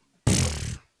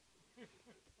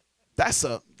 That's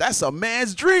a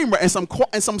man's dream, right?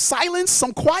 And some silence,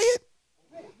 some quiet.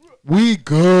 We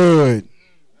good.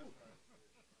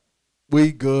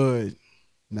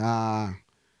 Nah.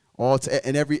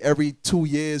 And every 2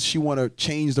 years she want to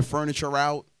change the furniture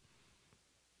out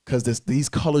because these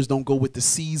colors don't go with the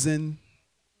season.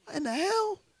 What in the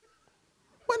hell?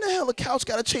 When the hell the couch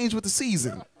got to change with the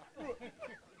season?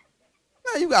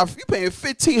 Now you paying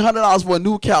 $1,500 for a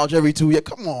new couch every 2 years.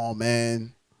 Come on,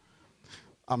 man.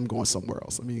 I'm going somewhere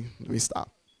else. Let me stop.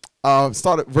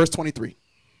 Start at verse 23.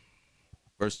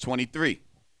 Verse 23.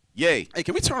 Yea. Hey,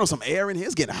 can we turn on some air in here?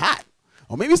 It's getting hot.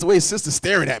 Or maybe it's the way his sister's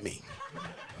staring at me.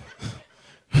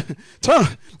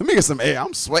 Let me get some air.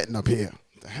 I'm sweating up here.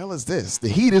 What the hell is this? The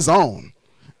heat is on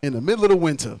in the middle of the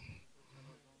winter.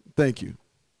 Thank you.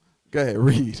 Go ahead,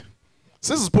 read.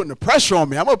 Sister's putting the pressure on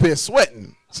me. I'm up here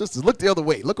sweating. Sisters, look the other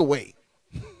way. Look away.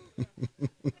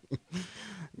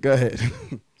 Go ahead.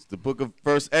 It's the book of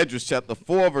 1 Esdras, chapter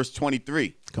 4, verse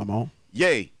 23. Come on.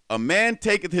 Yea, a man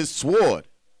taketh his sword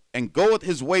and goeth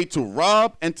his way to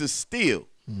rob and to steal,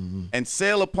 and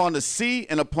sail upon the sea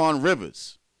and upon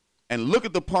rivers, and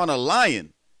looketh upon a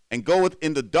lion and goeth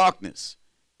in the darkness.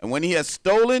 And when he has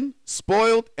stolen,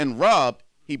 spoiled, and robbed,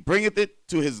 he bringeth it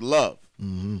to his love.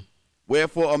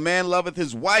 Wherefore a man loveth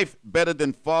his wife better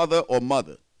than father or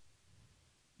mother.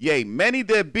 Yea, many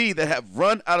there be that have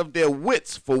run out of their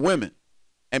wits for women,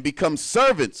 and become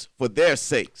servants for their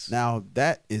sakes. Now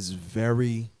that is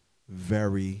very,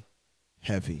 very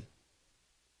heavy.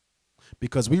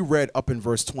 Because we read up in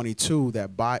verse 22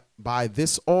 that by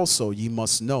this also ye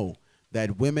must know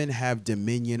that women have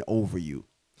dominion over you.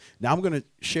 Now I'm going to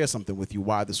share something with you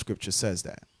why the scripture says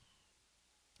that.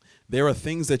 There are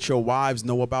things that your wives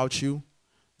know about you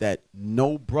that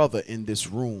no brother in this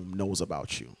room knows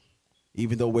about you.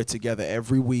 Even though we're together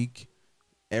every week,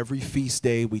 every feast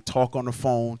day, we talk on the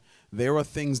phone. There are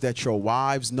things that your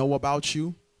wives know about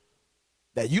you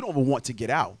that you don't even want to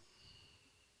get out.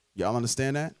 Y'all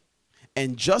understand that?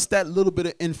 And just that little bit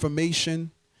of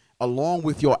information, along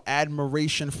with your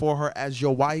admiration for her as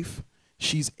your wife,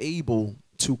 she's able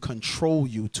to control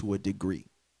you to a degree.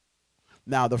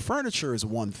 Now, the furniture is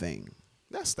one thing.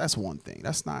 That's one thing.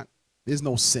 That's not, there's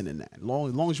no sin in that. As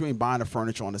long as you ain't buying the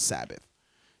furniture on the Sabbath.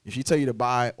 If she tell you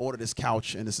to order this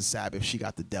couch and it's a Sabbath, she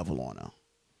got the devil on her.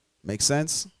 Make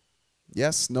sense?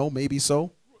 Yes? No? Maybe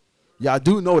so? Y'all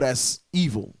do know that's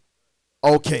evil.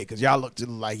 Okay, because y'all looked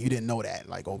like you didn't know that.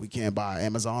 Like, oh, we can't buy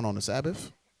Amazon on the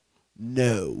Sabbath?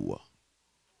 No.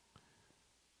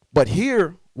 But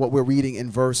here, what we're reading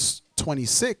in verse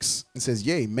 26, it says,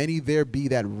 yea, many there be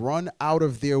that run out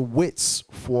of their wits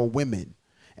for women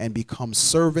and become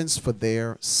servants for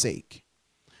their sake.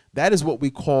 That is what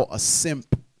we call a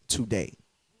simp today.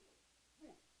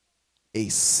 A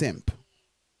simp.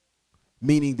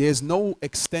 Meaning there's no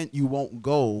extent you won't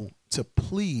go to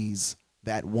please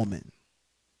that woman,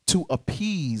 to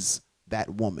appease that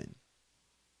woman.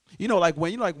 You know, like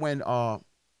when the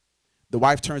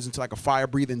wife turns into like a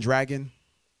fire-breathing dragon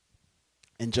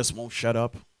and just won't shut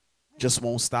up, just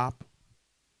won't stop.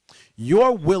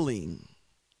 You're willing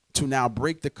to now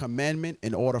break the commandment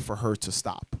in order for her to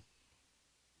stop.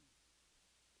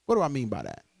 What do I mean by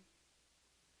that?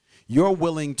 You're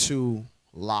willing to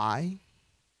lie.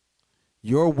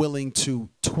 You're willing to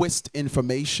twist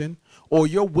information, or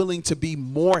you're willing to be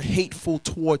more hateful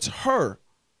towards her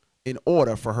in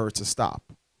order for her to stop.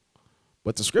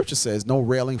 But the scripture says no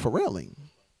railing for railing.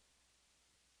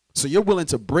 So you're willing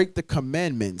to break the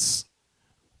commandments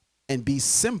and be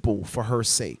simple for her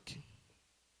sake.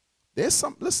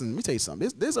 Listen, let me tell you something.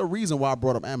 There's a reason why I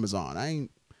brought up Amazon.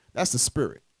 That's the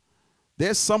spirit.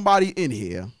 There's somebody in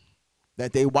here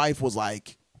that their wife was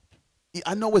like,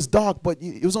 I know it's dark, but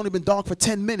it was only been dark for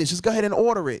 10 minutes. Just go ahead and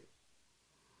order it.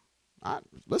 I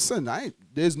wasn't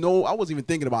even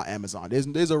thinking about Amazon.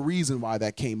 There's a reason why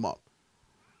that came up.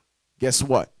 Guess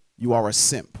what? You are a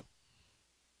simp.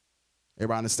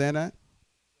 Everybody understand that?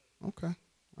 Okay.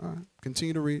 All right.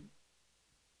 Continue to read.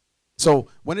 So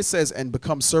when it says, and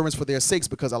become servants for their sakes,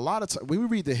 because a lot of times when we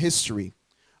read the history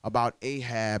about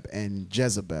Ahab and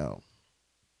Jezebel,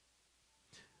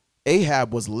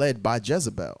 Ahab was led by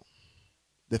Jezebel.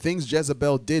 The things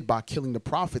Jezebel did by killing the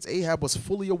prophets, Ahab was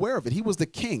fully aware of it. He was the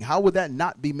king. How would that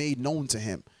not be made known to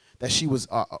him, that she was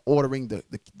ordering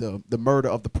the murder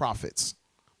of the prophets?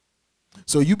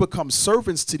 So you become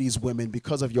servants to these women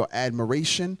because of your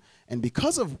admiration and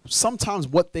because of sometimes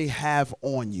what they have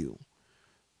on you.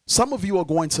 Some of you are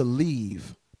going to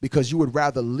leave because you would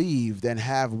rather leave than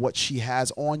have what she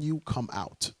has on you come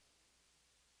out.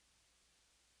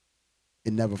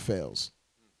 It never fails.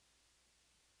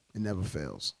 It never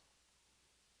fails.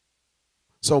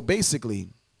 So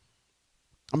basically,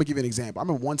 I'm going to give you an example. I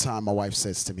remember one time my wife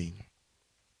says to me,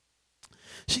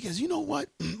 she goes, you know what,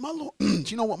 my Lord,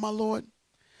 you know what, my Lord?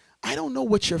 I don't know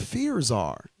what your fears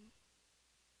are.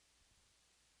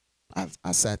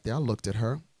 I sat there, I looked at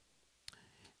her,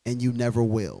 and you never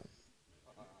will.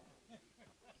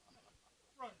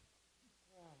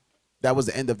 That was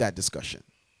the end of that discussion.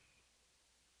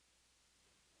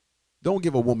 Don't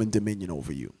give a woman dominion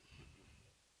over you.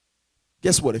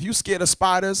 Guess what? If you scared of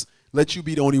spiders, let you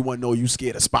be the only one know you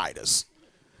scared of spiders.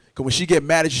 Because when she get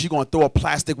mad at you, she going to throw a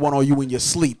plastic one on you in your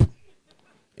sleep.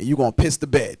 And you going to piss the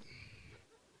bed.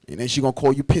 And then she going to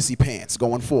call you pissy pants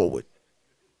going forward.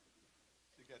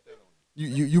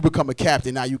 You become a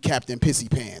captain, now you Captain Pissy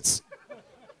Pants.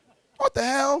 What the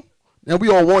hell? Now we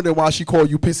all wonder why she called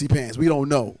you Pissy Pants. We don't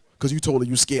know. Because you told her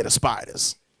you scared of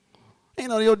spiders. Ain't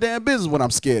none of your damn business what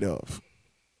I'm scared of.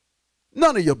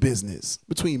 None of your business.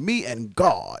 Between me and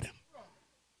God.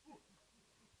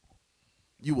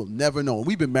 You will never know.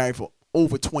 We've been married for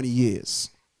over 20 years.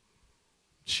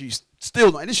 She's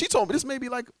still, and she told me this maybe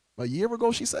like a year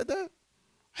ago she said that.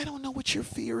 I don't know what your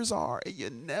fears are. And you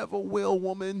never will,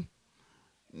 woman.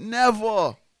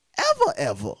 Never. Ever,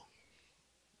 ever.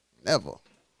 Never.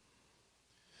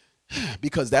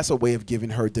 Because that's a way of giving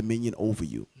her dominion over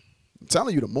you. I'm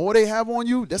telling you, the more they have on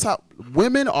you, that's how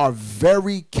women are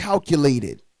very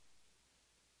calculated.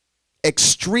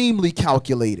 Extremely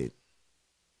calculated.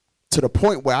 To the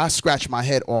point where I scratch my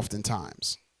head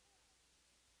oftentimes.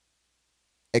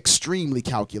 Extremely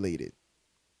calculated.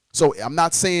 So I'm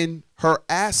not saying her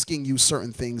asking you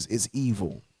certain things is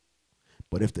evil.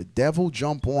 But if the devil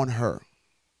jump on her,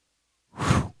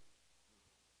 whew,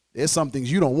 there's some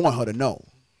things you don't want her to know.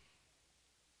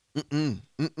 I'm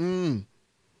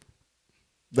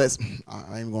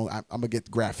gonna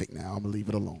get graphic now. I'm gonna leave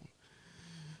it alone.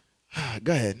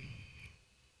 Go ahead.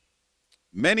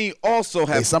 Many also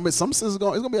have. Hey, some says it's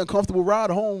gonna be a comfortable ride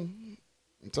home.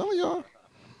 I'm telling y'all.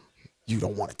 You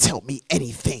don't want to tell me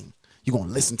anything. You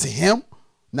gonna listen to him?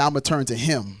 Now I'm gonna turn to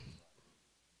him.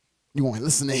 You want to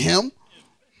listen to him?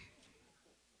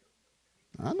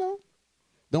 I know.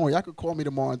 Don't worry, y'all could call me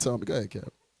tomorrow and tell me. Go ahead, Kev.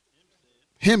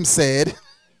 Him said.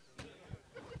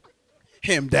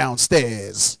 Him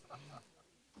downstairs.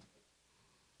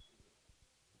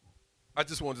 I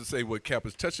just wanted to say what Cap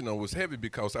is touching on was heavy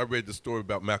because I read the story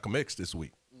about Malcolm X this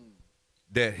week.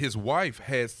 That his wife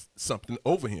had something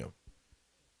over him.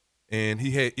 And he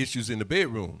had issues in the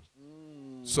bedroom.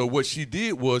 So what she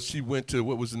did was she went to,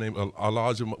 what was the name,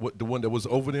 Elijah, the one that was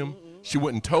over them. She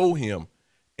went and told him.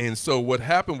 And so what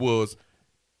happened was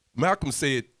Malcolm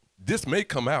said, this may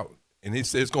come out. And he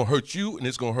said, it's going to hurt you and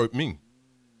it's going to hurt me.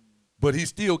 But he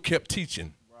still kept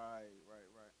teaching. Right.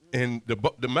 And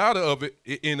the matter of it,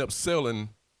 it ended up selling,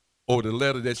 or the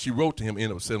letter that she wrote to him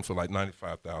ended up selling for like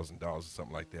 $95,000 or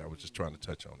something like that. I was just trying to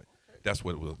touch on it. That's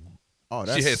what it was. Oh,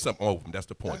 she had something over him. That's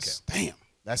the point, Cap. Damn.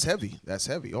 That's heavy. That's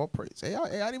heavy. All praise. Hey, I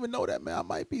didn't even know that, man. I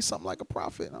might be something like a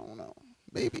prophet. I don't know.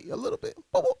 Maybe a little bit.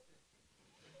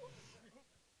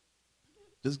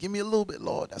 Just give me a little bit,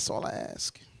 Lord. That's all I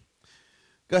ask.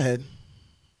 Go ahead.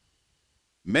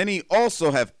 Many also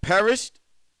have perished,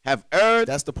 have erred.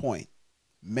 That's the point.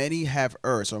 Many have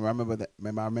erred. So remember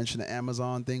I mentioned the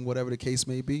Amazon thing, whatever the case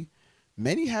may be.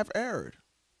 Many have erred.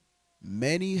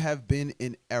 Many have been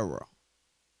in error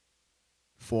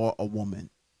for a woman.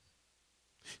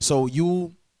 So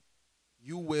you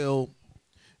will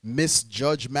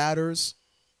misjudge matters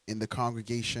in the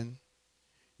congregation.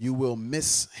 You will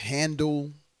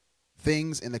mishandle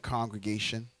things in the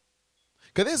congregation.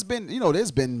 Because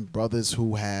there's been brothers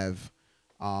who have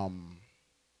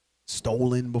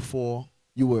stolen before.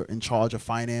 You were in charge of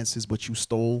finances, but you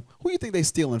stole. Who do you think they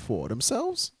stealing for?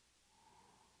 Themselves?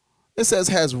 It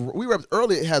says we read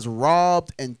earlier, it has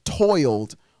robbed and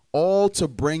toiled all to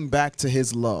bring back to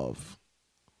his love.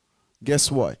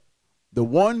 Guess what? The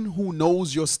one who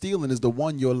knows you're stealing is the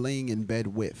one you're laying in bed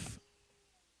with.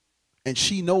 And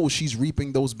she knows she's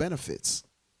reaping those benefits.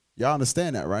 Y'all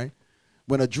understand that, right?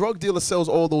 When a drug dealer sells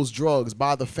all those drugs,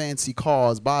 buys the fancy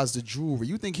cars, buys the jewelry,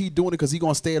 you think he's doing it because he's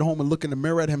going to stay at home and look in the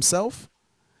mirror at himself?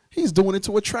 He's doing it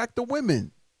to attract the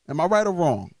women. Am I right or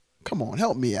wrong? Come on,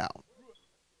 help me out.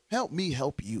 Help me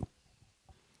help you.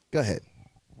 Go ahead.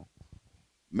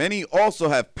 Many also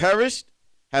have perished,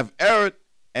 have erred,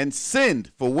 and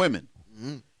sinned for women.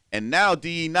 And now do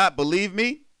ye not believe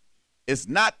me? Is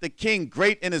not the king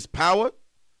great in his power?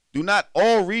 Do not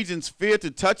all regions fear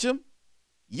to touch him?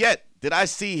 Yet did I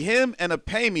see him and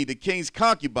Apame, the king's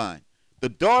concubine, the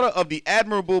daughter of the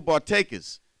admirable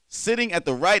Bartakers, sitting at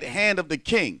the right hand of the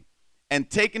king, and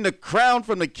taking the crown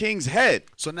from the king's head.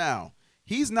 So now,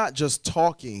 he's not just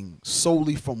talking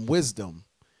solely from wisdom,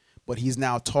 but he's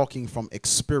now talking from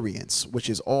experience, which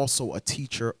is also a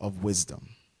teacher of wisdom.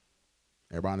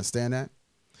 Everybody understand that?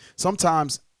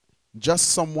 Sometimes just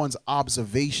someone's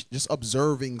observation, just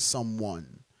observing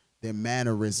someone, their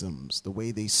mannerisms, the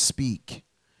way they speak,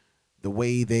 the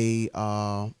way they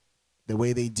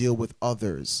deal with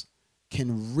others,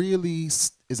 can really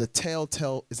is a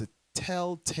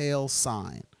telltale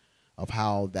sign of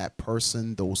how that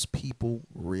person, those people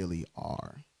really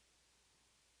are.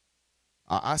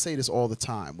 I say this all the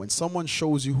time. When someone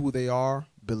shows you who they are,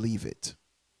 believe it.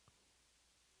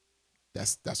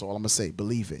 That's all I'm gonna say.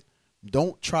 Believe it.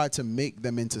 Don't try to make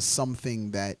them into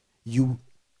something that you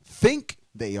think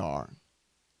they are,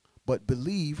 but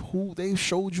believe who they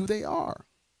showed you they are.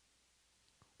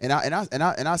 And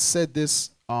I said this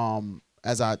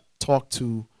as I talked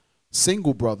to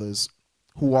single brothers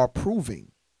who are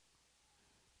proving.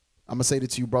 I'm gonna say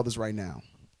it to you brothers right now.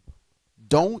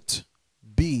 Don't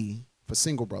be, for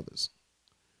single brothers,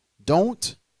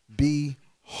 don't be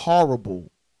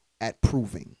horrible at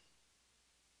proving.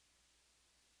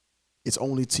 It's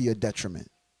only to your detriment.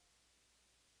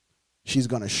 She's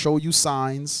going to show you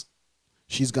signs.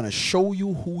 She's going to show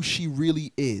you who she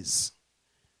really is.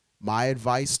 My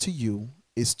advice to you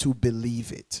is to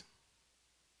believe it.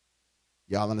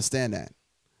 Y'all understand that?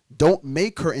 Don't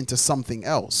make her into something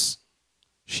else.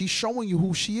 She's showing you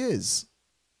who she is.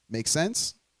 Make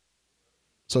sense?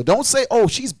 So don't say, oh,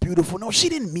 she's beautiful. No, she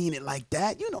didn't mean it like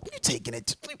that. You know, you're taking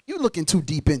it. You're looking too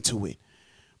deep into it.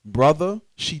 Brother,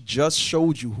 she just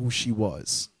showed you who she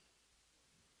was.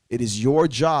 It is your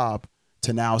job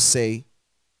to now say,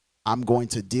 I'm going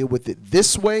to deal with it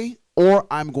this way, or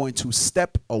I'm going to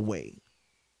step away.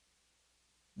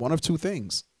 One of two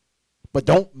things. But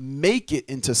don't make it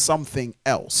into something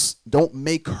else. Don't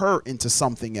make her into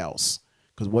something else.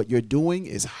 Because what you're doing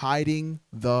is hiding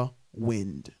the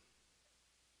wind.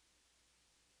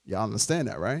 Y'all understand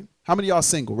that, right? How many of y'all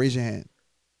single? Raise your hand.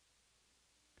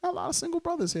 Got a lot of single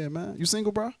brothers here, man. You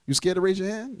single, bro? You scared to raise your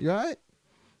hand? You all right?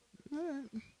 All right.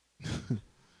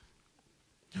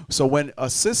 So when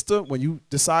you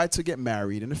decide to get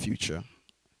married in the future,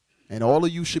 and all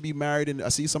of you should be married, and I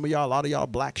see some of y'all, a lot of y'all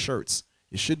black shirts,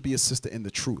 it should be a sister in the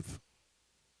truth.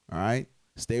 All right?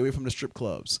 Stay away from the strip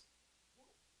clubs.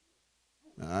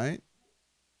 All right?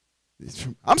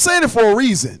 I'm saying it for a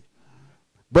reason.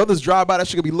 Brothers drive by, that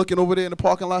shit could be looking over there in the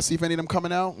parking lot, see if any of them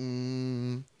coming out.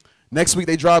 Next week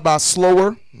they drive by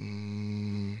slower.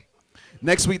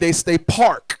 Next week they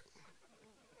park.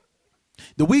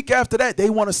 The week after that they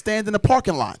want to stand in the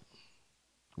parking lot.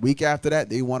 Week after that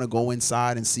they want to go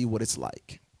inside and see what it's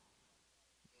like.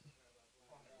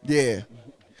 Yeah.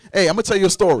 Hey, I'm gonna tell you a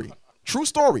story. True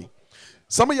story.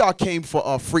 Some of y'all came for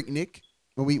Freaknik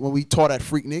when we taught at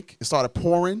Freaknik. It started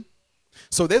pouring.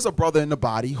 So there's a brother in the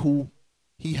body who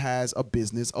he has a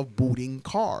business of booting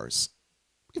cars.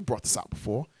 We've brought this out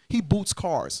before. He boots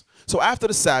cars. So after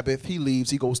the Sabbath, he leaves.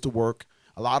 He goes to work.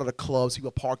 A lot of the clubs, he were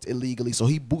parked illegally. So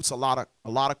he boots a lot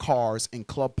of cars in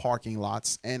club parking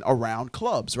lots and around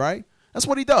clubs, right? That's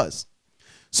what he does.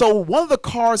 So one of the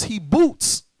cars he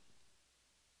boots,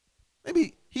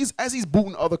 maybe as he's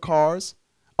booting other cars,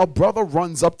 a brother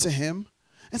runs up to him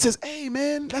and says, hey,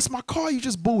 man, that's my car you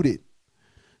just booted.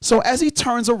 So as he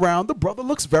turns around, the brother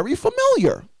looks very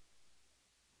familiar.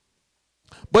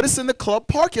 But it's in the club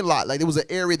parking lot. Like there was an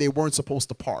area they weren't supposed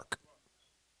to park.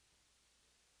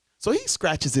 So he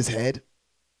scratches his head.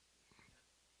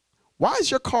 Why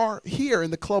is your car here in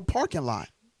the club parking lot?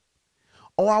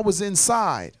 Oh, I was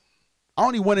inside. I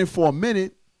only went in for a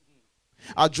minute.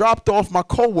 I dropped off my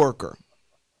coworker.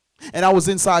 And I was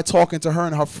inside talking to her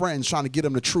and her friends trying to get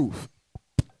them the truth.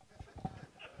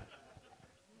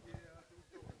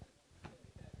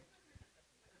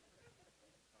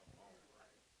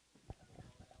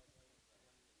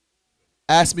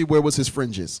 Asked me where was his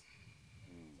fringes.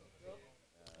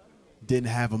 Didn't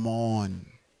have them on.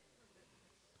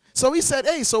 So he said,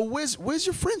 hey, so where's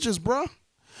your fringes, bro?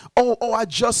 Oh, I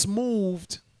just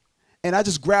moved and I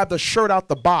just grabbed a shirt out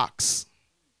the box.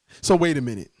 So wait a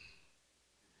minute.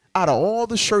 Out of all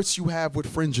the shirts you have with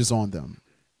fringes on them,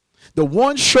 the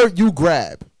one shirt you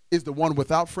grab is the one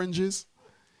without fringes,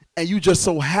 and you just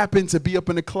so happen to be up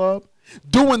in the club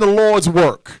doing the Lord's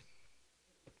work.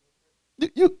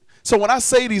 So when I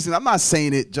say these things, I'm not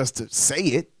saying it just to say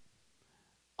it.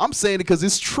 I'm saying it because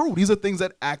it's true. These are things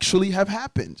that actually have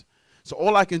happened. So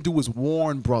all I can do is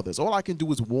warn brothers. All I can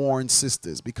do is warn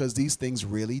sisters, because these things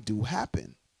really do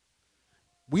happen.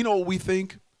 We know what we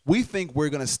think. We think we're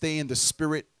going to stay in the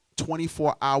spirit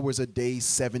 24 hours a day,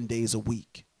 7 days a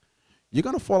week. You're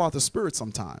going to fall out the spirit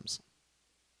sometimes.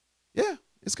 Yeah,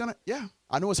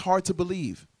 I know it's hard to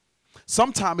believe.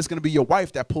 Sometimes it's going to be your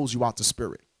wife that pulls you out the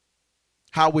spirit.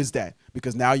 How is that?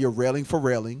 Because now you're railing for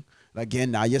railing. Again,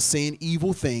 now you're saying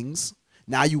evil things.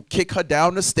 Now you kick her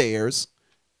down the stairs.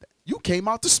 You came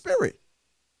out the spirit.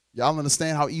 Y'all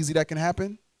understand how easy that can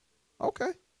happen? Okay.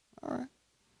 All right.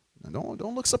 Now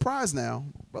don't look surprised now.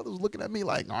 Brothers looking at me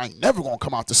like, no, I ain't never going to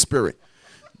come out the spirit.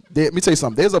 Let me tell you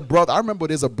something. There's a brother. I remember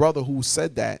there's a brother who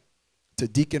said that to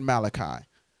Deacon Malachi.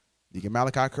 Deacon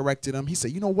Malachi corrected him. He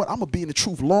said, you know what? I'm going to be in the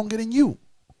truth longer than you.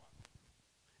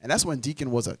 And that's when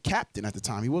Deacon was a captain at the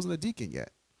time. He wasn't a deacon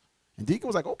yet. And Deacon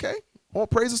was like, okay, all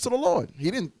praises to the Lord. He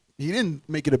didn't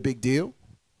make it a big deal.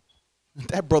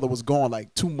 That brother was gone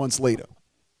like 2 months later.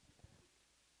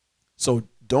 So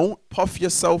don't puff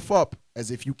yourself up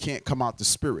as if you can't come out the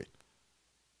spirit.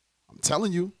 I'm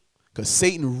telling you, because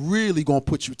Satan really going to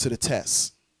put you to the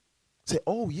test. Say,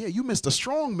 oh, yeah, you missed a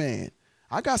strong man.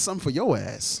 I got something for your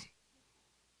ass.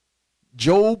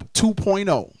 Job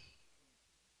 2.0.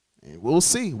 And we'll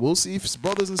see. We'll see if his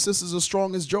brothers and sisters are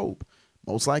strong as Job.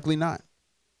 Most likely not.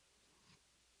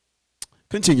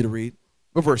 Continue to read.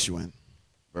 What verse you in?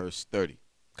 Verse 30.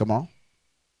 Come on.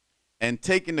 And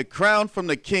taking the crown from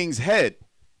the king's head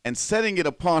and setting it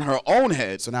upon her own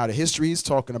head. So now the history he's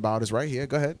talking about is right here.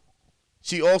 Go ahead.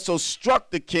 She also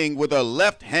struck the king with her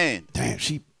left hand. Damn,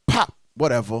 she popped,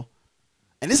 whatever.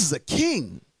 And this is a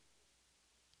king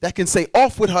that can say,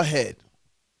 off with her head.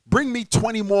 Bring me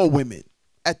 20 more women.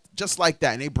 Just like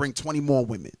that. And they bring 20 more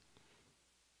women.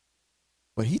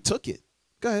 But he took it.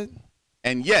 Go ahead.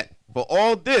 And yet, for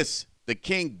all this, the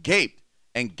king gaped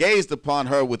and gazed upon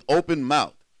her with open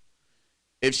mouth.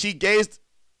 If she gazed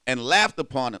and laughed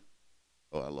upon him,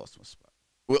 oh, I lost my spot.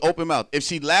 With open mouth. If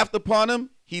she laughed upon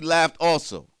him, he laughed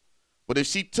also. But if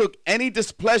she took any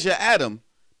displeasure at him,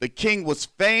 the king was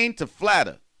fain to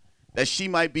flatter, that she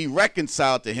might be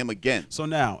reconciled to him again. So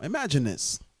now, imagine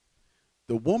this.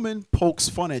 The woman pokes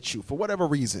fun at you for whatever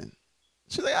reason.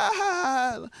 She's like,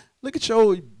 ah, look at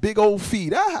your big old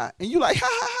feet. Ah, and you like, ha,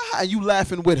 ha, ha, and you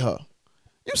laughing with her.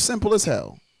 You simple as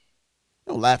hell.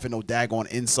 You don't laugh at no daggone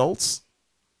insults.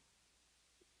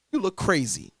 You look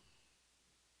crazy.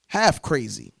 Half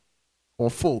crazy. Or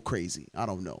full crazy. I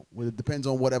don't know. Well, it depends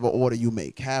on whatever order you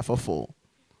make. Half or full.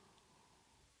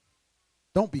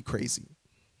 Don't be crazy.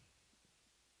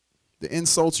 The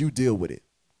insults, you deal with it.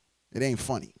 It ain't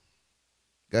funny.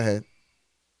 Go ahead.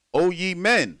 O ye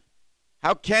men,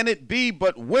 how can it be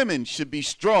but women should be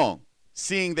strong,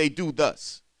 seeing they do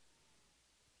thus?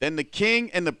 Then the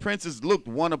king and the princes looked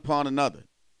one upon another.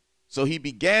 So he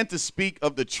began to speak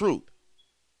of the truth.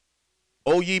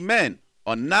 O ye men,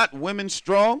 are not women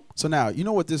strong? So now, you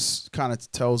know what this kind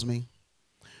of tells me?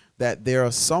 That there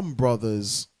are some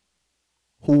brothers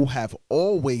who have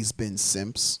always been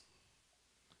simps,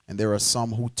 and there are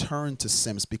some who turn to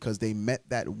simps because they met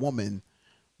that woman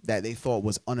that they thought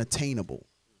was unattainable.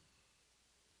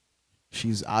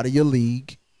 She's out of your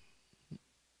league.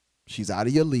 She's out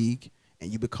of your league,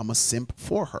 and you become a simp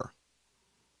for her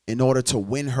in order to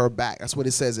win her back. That's what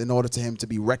it says, in order to him to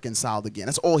be reconciled again.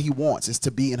 That's all he wants, is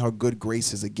to be in her good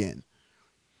graces again.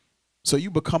 So you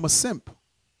become a simp.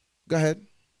 Go ahead.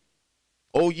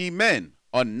 O ye men,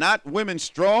 are not women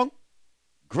strong?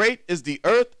 Great is the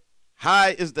earth,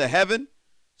 high is the heaven,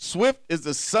 swift is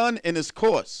the sun in his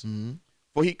course. Mm-hmm.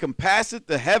 For he compasseth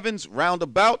the heavens round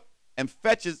about, and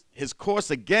fetches his course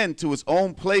again to his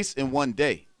own place in one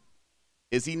day.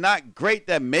 Is he not great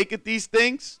that maketh these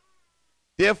things?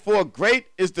 Therefore great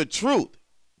is the truth,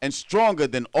 and stronger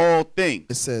than all things.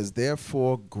 It says,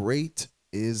 therefore great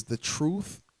is the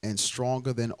truth, and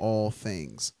stronger than all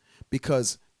things.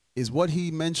 Because is what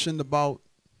he mentioned about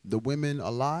the women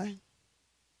a lie?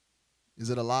 Is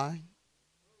it a lie?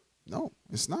 No,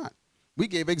 it's not. We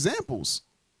gave examples.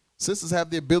 Sisters have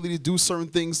the ability to do certain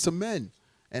things to men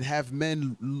and have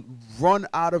men run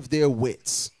out of their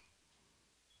wits.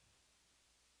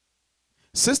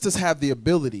 Sisters have the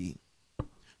ability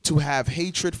to have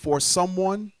hatred for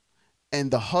someone,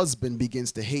 and the husband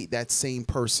begins to hate that same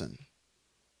person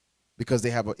because they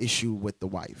have an issue with the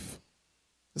wife.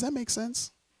 Does that make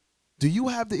sense? Do you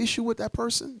have the issue with that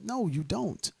person? No, you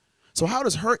don't. So how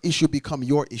does her issue become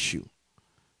your issue?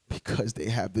 Because they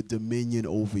have the dominion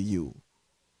over you.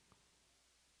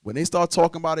 When they start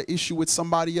talking about an issue with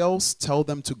somebody else, tell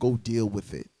them to go deal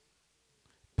with it.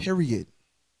 Period.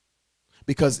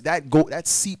 Because that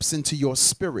seeps into your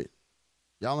spirit.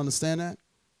 Y'all understand that?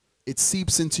 It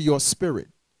seeps into your spirit.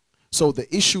 So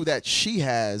the issue that she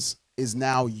has is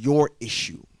now your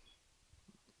issue.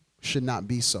 Should not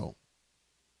be so.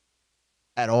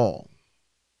 At all.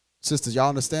 Sisters, y'all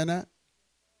understand that?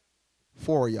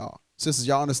 4 of y'all. Sisters,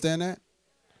 y'all understand that?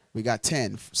 We got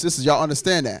 10. Sisters, y'all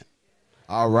understand that?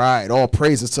 All right. All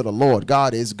praises to the Lord.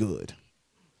 God is good.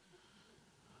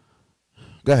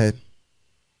 Go ahead.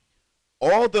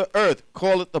 All the earth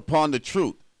calleth upon the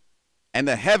truth, and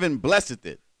the heaven blesseth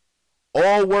it.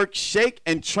 All works shake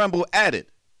and tremble at it,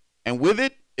 and with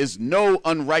it is no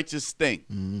unrighteous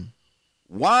thing.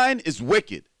 Wine is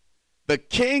wicked. The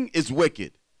king is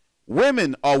wicked.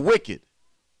 Women are wicked.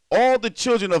 All the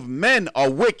children of men are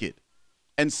wicked,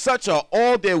 and such are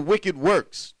all their wicked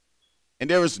works. And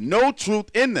there is no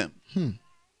truth in them.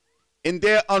 In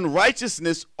their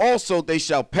unrighteousness also they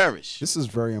shall perish. This is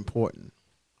very important.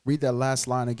 Read that last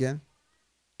line again.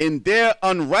 In their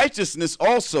unrighteousness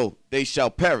also they shall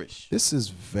perish. This is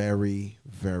very,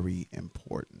 very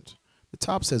important. The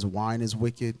top says wine is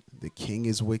wicked. The king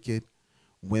is wicked.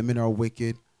 Women are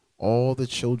wicked. All the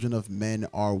children of men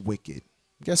are wicked.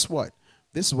 Guess what?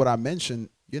 This is what I mentioned.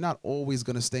 You're not always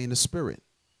going to stay in the spirit.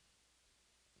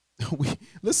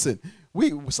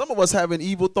 Some of us having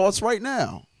evil thoughts right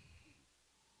now.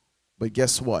 But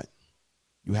guess what?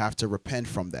 You have to repent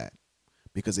from that.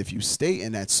 Because if you stay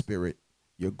in that spirit,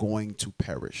 you're going to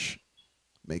perish.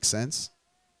 Make sense?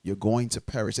 You're going to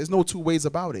perish. There's no two ways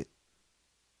about it.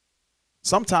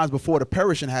 Sometimes before the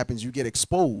perishing happens, you get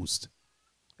exposed.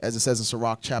 As it says in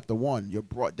Sirach chapter 1, you're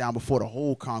brought down before the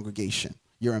whole congregation.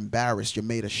 You're embarrassed. You're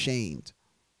made ashamed.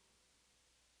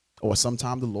 Or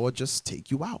sometimes the Lord just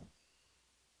take you out.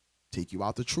 Take you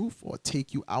out the truth, or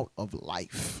take you out of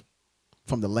life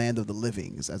from the land of the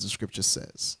living, as the scripture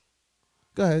says.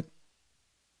 Go ahead.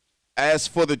 As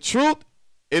for the truth,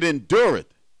 it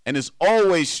endureth and is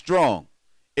always strong.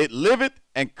 It liveth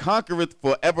and conquereth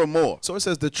forevermore. So it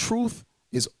says the truth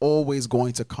is always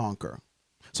going to conquer.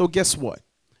 So guess what?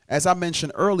 As I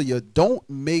mentioned earlier, don't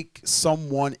make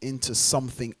someone into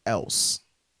something else.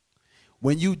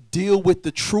 When you deal with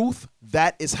the truth,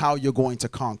 that is how you're going to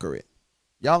conquer it.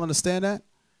 Y'all understand that?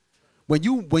 When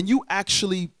you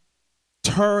actually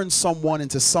turn someone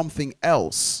into something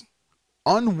else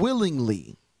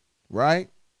unwillingly, right?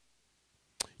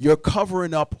 You're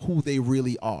covering up who they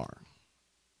really are.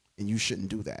 And you shouldn't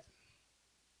do that.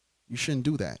 You shouldn't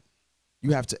do that.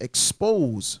 You have to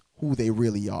expose who they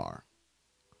really are.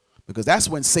 Because that's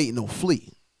when Satan will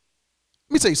flee.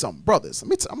 Let me tell you something, brothers. I'm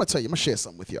going to share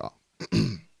something with y'all.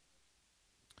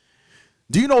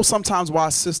 Do you know sometimes why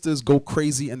sisters go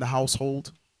crazy in the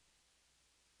household?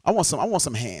 I want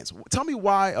some hands. Tell me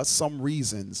why, some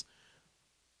reasons,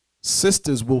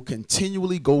 sisters will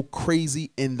continually go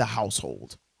crazy in the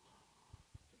household.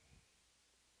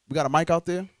 We got a mic out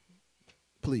there?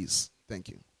 Please. Thank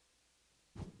you.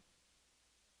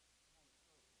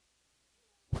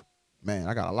 Man,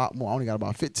 I got a lot more. I only got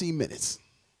about 15 minutes.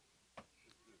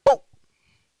 Oh,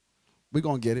 we're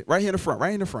going to get it. Right here in the front.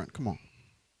 Right in the front. Come on.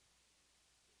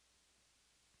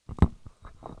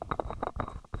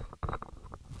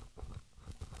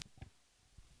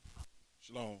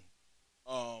 Shalom.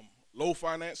 Low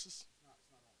finances.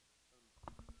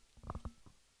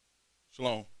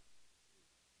 Shalom.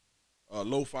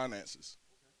 Low finances.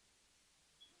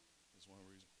 That's one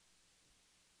reason.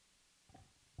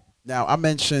 Now, I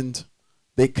mentioned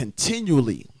they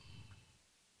continually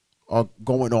are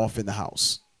going off in the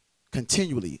house.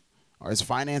 Continually. Are his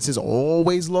finances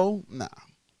always low? Nah,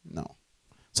 no.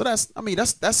 So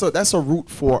that's a root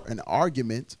for an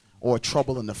argument or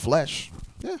trouble in the flesh.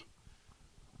 Yeah.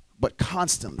 But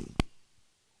constantly.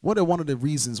 What are one of the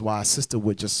reasons why a sister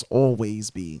would just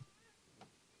always be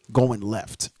going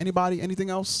left? Anybody? Anything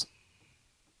else?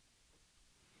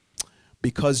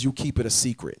 Because you keep it a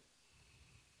secret.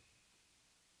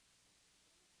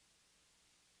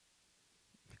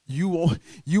 You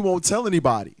won't tell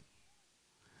anybody.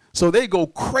 So they go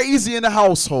crazy in the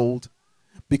household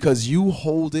because you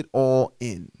hold it all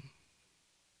in.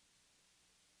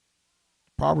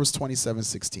 Proverbs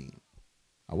 27:16.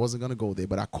 I wasn't going to go there,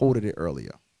 but I quoted it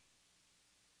earlier.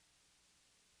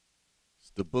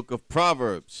 It's the book of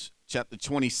Proverbs, chapter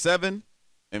 27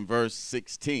 and verse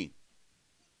 16.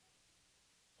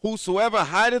 Whosoever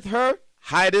hideth her,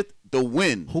 hideth the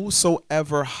wind.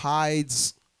 Whosoever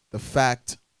hides the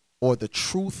fact or the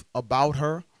truth about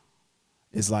her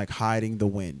is like hiding the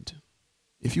wind.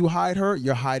 If you hide her,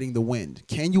 you're hiding the wind.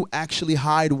 Can you actually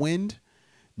hide wind?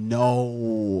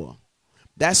 No.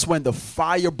 That's when the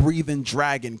fire-breathing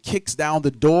dragon kicks down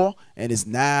the door and is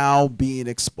now being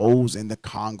exposed in the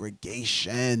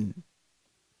congregation.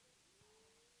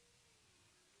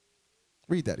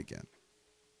 Read that again.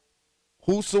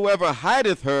 Whosoever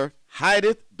hideth her,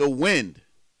 hideth the wind,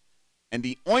 and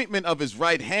the ointment of his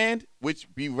right hand,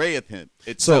 which bewrayeth him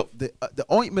itself. So the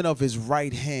ointment of his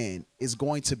right hand is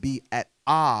going to be at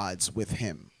odds with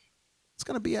him. It's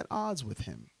going to be at odds with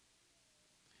him.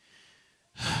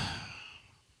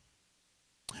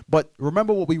 But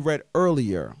remember what we read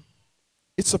earlier.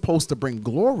 It's supposed to bring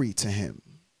glory to him,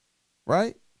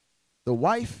 right? The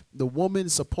wife, the woman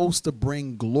is supposed to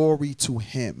bring glory to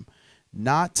him,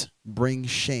 not bring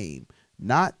shame,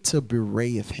 not to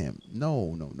berayeth him.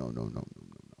 No.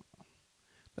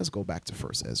 Let's go back to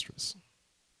 1 Esdras.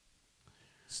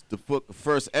 It's the book of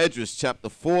 1 Esdras, chapter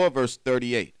 4, verse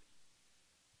 38.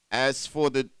 As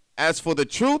for the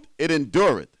truth, it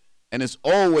endureth, and is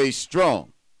always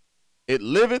strong. It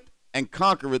liveth and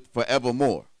conquereth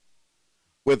forevermore.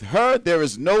 With her there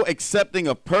is no accepting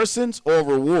of persons or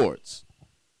rewards,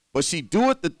 but she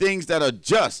doeth the things that are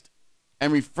just,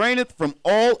 and refraineth from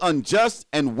all unjust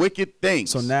and wicked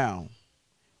things. So now,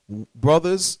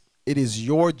 brothers, it is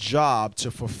your job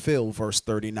to fulfill verse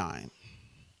 39.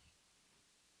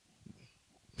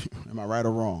 Am I right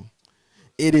or wrong?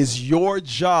 It is your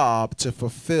job to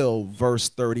fulfill verse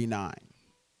 39.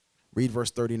 Read verse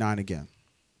 39 again.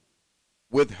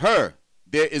 With her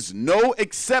there is no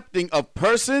accepting of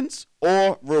persons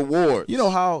or rewards. You know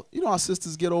how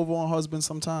sisters get over on husbands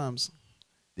sometimes?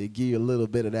 They give you a little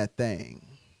bit of that thing.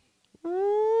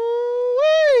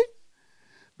 Ooh-wee.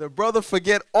 The brother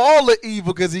forget all the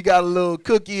evil because he got a little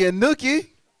cookie and nookie.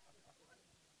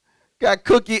 Got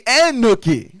cookie and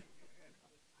nookie.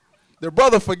 The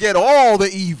brother forget all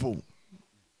the evil.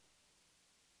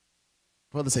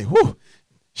 Brother say, whew,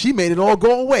 she made it all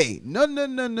go away. No.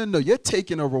 You're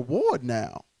taking a reward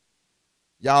now.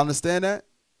 Y'all understand that?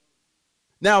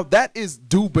 Now, that is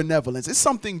due benevolence. It's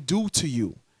something due to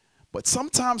you. But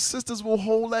sometimes sisters will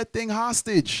hold that thing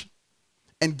hostage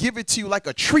and give it to you like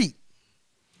a treat.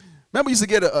 Remember you used to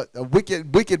get a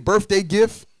wicked birthday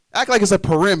gift? Act like it's a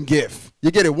Purim gift.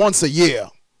 You get it once a year.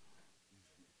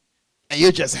 And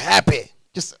you're just happy.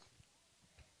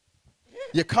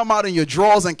 You come out in your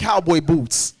drawers and cowboy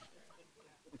boots.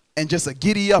 And just a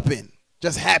giddy upping.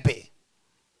 Just happy.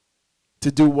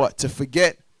 To do what? To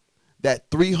forget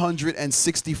that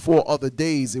 364 other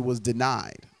days it was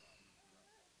denied.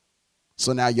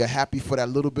 So now you're happy for that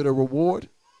little bit of reward.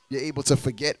 You're able to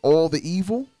forget all the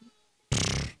evil.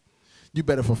 You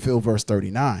better fulfill verse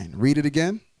 39. Read it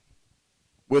again.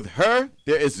 With her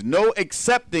there is no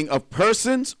accepting of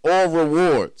persons or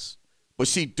rewards, but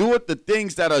she doeth the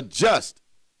things that are just,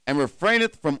 and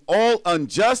refraineth from all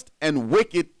unjust and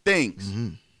wicked things.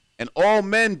 Mm-hmm. And all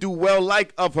men do well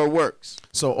like of her works.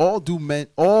 So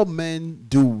all men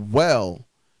do well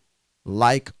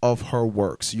like of her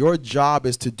works. Your job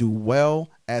is to do well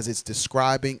as it's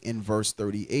describing in verse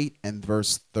 38 and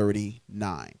verse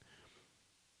 39.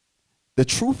 The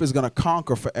truth is going to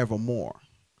conquer forevermore.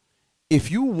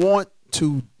 If you want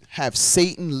to have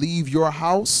Satan leave your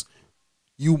house,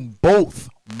 you both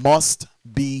must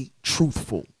be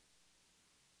truthful.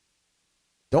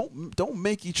 Don't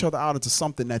make each other out into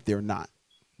something that they're not.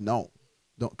 No,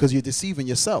 don't, because you're deceiving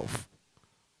yourself.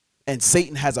 And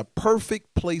Satan has a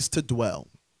perfect place to dwell,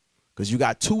 because you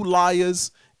got two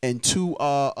liars and two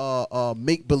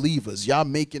make believers. Y'all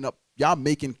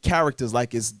making characters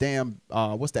like it's damn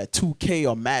what's that, 2K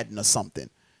or Madden or something.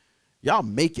 Y'all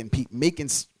making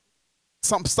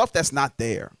some stuff that's not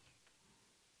there.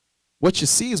 What you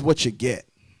see is what you get.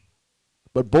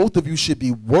 But both of you should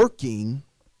be working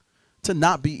to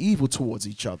not be evil towards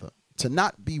each other, to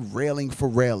not be railing for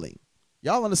railing.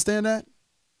 Y'all understand that?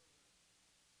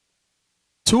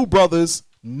 Two brothers,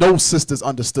 no sisters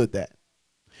understood that.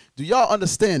 Do y'all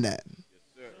understand that?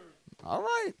 Yes, sir. All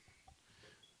right.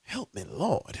 Help me,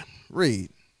 Lord.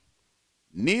 Read.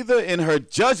 Neither in her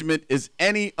judgment is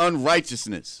any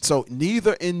unrighteousness. So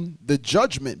neither in the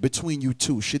judgment between you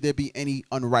two should there be any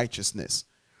unrighteousness.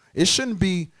 It shouldn't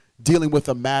be dealing with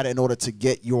a matter in order to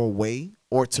get your way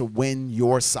or to win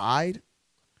your side.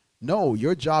 No,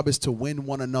 your job is to win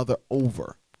one another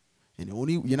over. And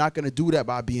you're not going to do that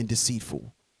by being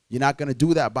deceitful. You're not going to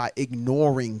do that by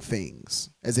ignoring things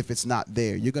as if it's not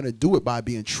there. You're going to do it by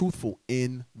being truthful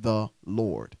in the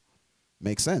Lord.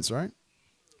 Makes sense, right?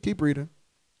 Keep reading.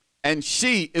 And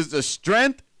she is the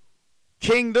strength,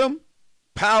 kingdom,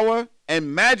 power,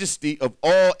 and majesty of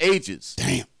all ages.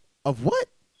 Damn. Of what?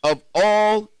 Of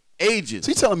all ages. So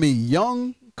you telling me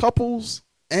young couples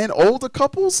and older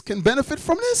couples can benefit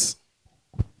from this?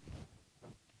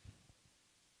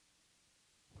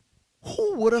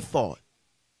 Who would have thought?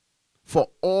 For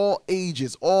all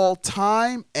ages, all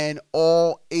time, and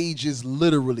all ages,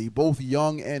 literally, both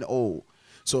young and old.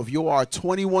 So if you are a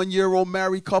 21-year-old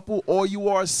married couple or you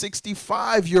are a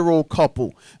 65-year-old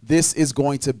couple, this is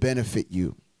going to benefit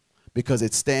you because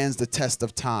it stands the test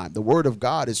of time. The word of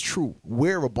God is true.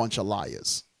 We're a bunch of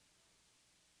liars.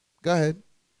 Go ahead.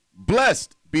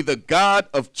 Blessed be the God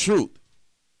of truth.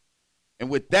 And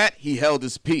with that, he held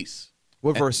his peace.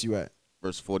 What verse you at?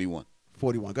 Verse 41.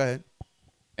 41. Go ahead.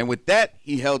 And with that,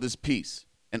 he held his peace.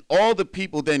 And all the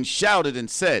people then shouted and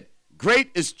said,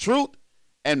 Great is truth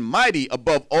and mighty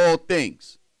above all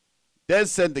things. Then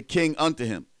said the king unto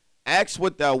him, Ask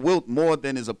what thou wilt more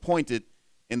than is appointed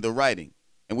in the writing,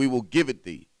 and we will give it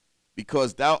thee,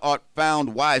 because thou art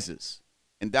found wisest,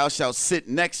 and thou shalt sit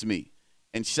next me,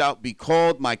 and shalt be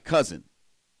called my cousin.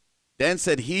 Then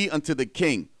said he unto the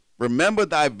king, Remember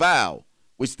thy vow,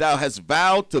 which thou hast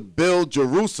vowed to build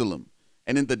Jerusalem,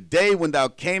 and in the day when thou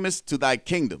camest to thy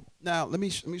kingdom. Now, let me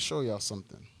show y'all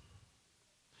something.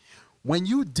 When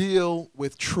you deal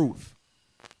with truth,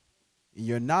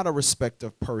 you're not a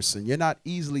respective person. You're not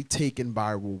easily taken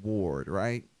by reward,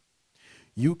 right?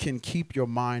 You can keep your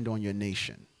mind on your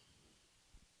nation.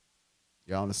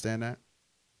 Y'all understand that?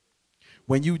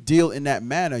 When you deal in that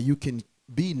manner, you can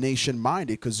be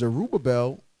nation-minded because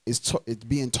Zerubbabel is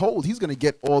being told he's going to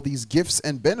get all these gifts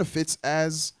and benefits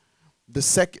as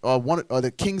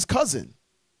the king's cousin.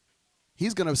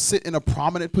 He's going to sit in a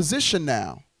prominent position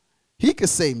now. He could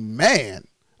say, man,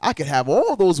 I could have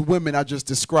all those women I just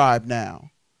described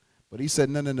now. But he said,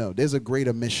 no, there's a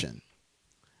greater mission.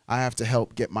 I have to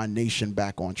help get my nation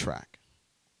back on track.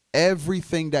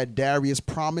 Everything that Darius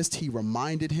promised, he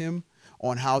reminded him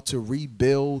on how to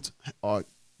rebuild or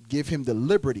give him the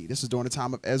liberty. This is during the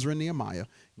time of Ezra and Nehemiah.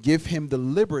 Give him the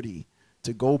liberty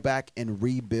to go back and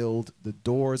rebuild the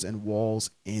doors and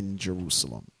walls in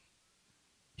Jerusalem.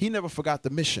 He never forgot the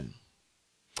mission.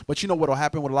 But you know what will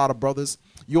happen with a lot of brothers?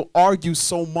 You'll argue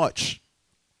so much.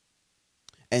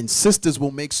 And sisters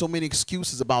will make so many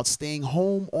excuses about staying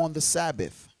home on the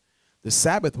Sabbath. The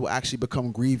Sabbath will actually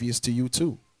become grievous to you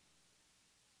too.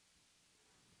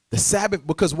 The Sabbath,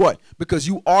 because what? Because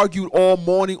you argued all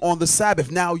morning on the Sabbath.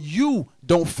 Now you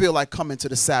don't feel like coming to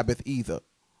the Sabbath either.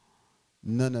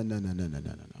 No.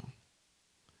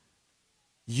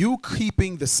 You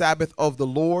keeping the Sabbath of the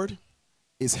Lord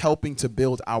is helping to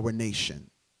build our nation.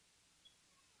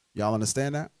 Y'all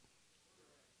understand that?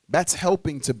 That's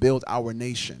helping to build our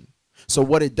nation. So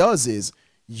what it does is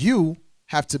you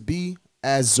have to be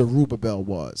as Zerubbabel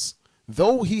was.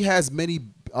 Though he has many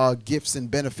gifts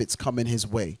and benefits coming his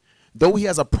way, though he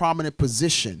has a prominent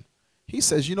position, he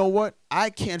says, you know what? I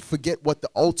can't forget what the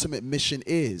ultimate mission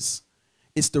is.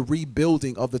 It's the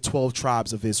rebuilding of the 12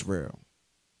 tribes of Israel.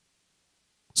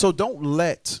 So don't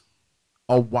let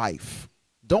a wife,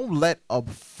 don't let a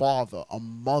father, a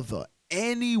mother,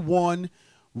 anyone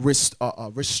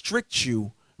restrict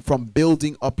you from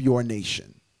building up your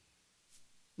nation.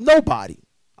 Nobody.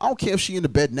 I don't care if she's in the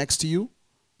bed next to you.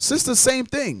 Sister, same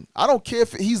thing. I don't care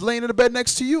if he's laying in the bed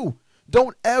next to you.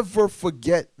 Don't ever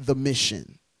forget the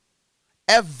mission.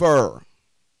 Ever.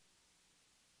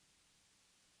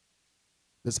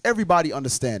 Does everybody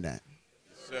understand that?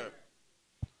 Yes, sir.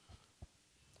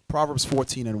 Proverbs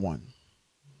 14:1.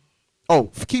 Oh,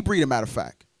 keep reading, matter of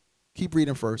fact. Keep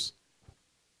reading first.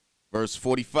 Verse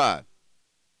 45.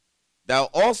 Thou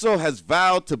also hast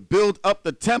vowed to build up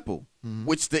the temple,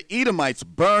 which the Edomites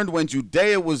burned when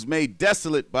Judea was made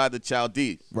desolate by the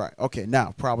Chaldees. Right. Okay,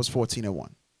 now, Proverbs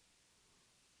 14:1.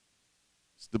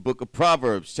 It's the book of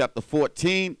Proverbs, chapter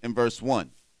 14 and verse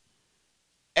 1.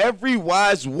 Every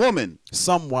wise woman,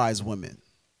 Some wise women.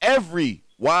 every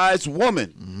wise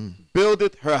woman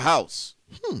buildeth her house.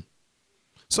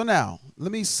 So now,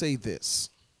 let me say this.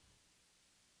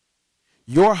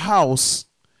 Your house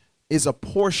is a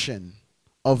portion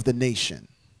of the nation.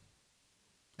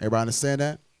 Everybody understand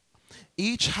that?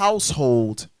 Each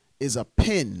household is a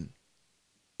pin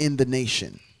in the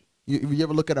nation. You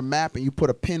ever look at a map and you put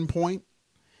a pinpoint?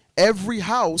 Every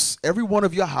house, every one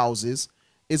of your houses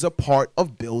is a part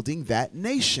of building that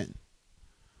nation.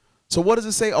 So what does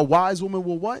it say? A wise woman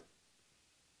will what?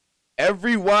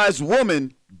 Every wise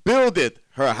woman buildeth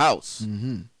her house.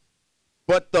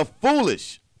 But the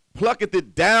foolish plucketh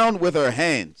it down with her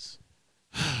hands.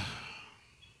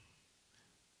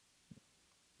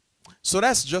 So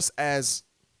that's just as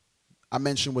I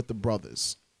mentioned with the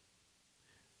brothers.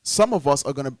 Some of us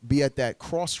are going to be at that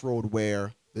crossroad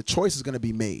where the choice is going to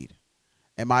be made.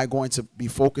 Am I going to be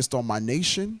focused on my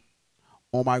nation,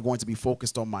 or am I going to be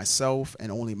focused on myself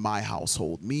and only my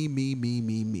household? Me, me, me,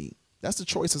 me, me. That's the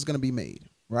choice that's going to be made,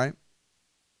 right?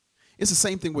 It's the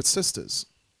same thing with sisters.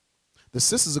 The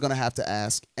sisters are going to have to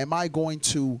ask, am I going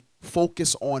to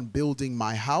focus on building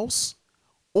my house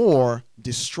or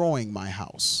destroying my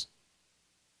house?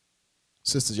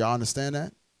 Sisters, y'all understand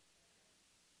that?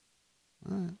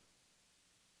 All right.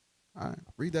 All right.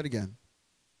 Read that again.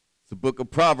 It's the book of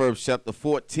Proverbs, chapter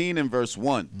 14 and verse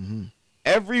 1.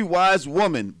 Every wise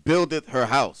woman buildeth her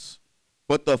house,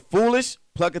 but the foolish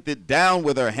plucketh it down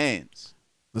with her hands.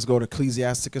 Let's go to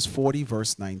Ecclesiasticus 40,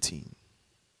 verse 19.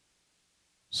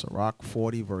 Sirach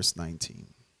 40, verse 19.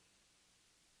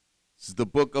 This is the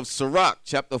book of Sirach,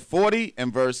 chapter 40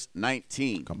 and verse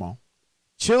 19. Come on.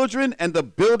 Children and the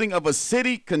building of a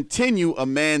city continue a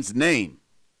man's name,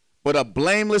 but a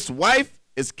blameless wife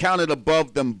is counted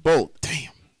above them both.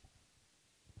 Damn.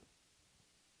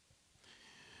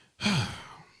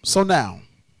 So now,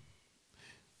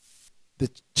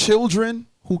 the children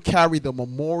who carry the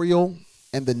memorial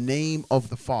and the name of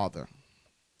the father,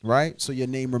 right? So your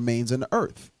name remains in the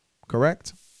earth,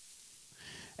 correct?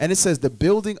 And it says the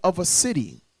building of a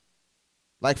city,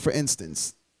 like for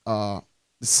instance, the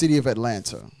city of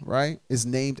Atlanta, right, is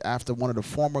named after one of the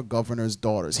former governor's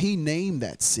daughters. He named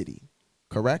that city,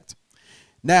 correct?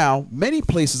 Now, many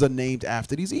places are named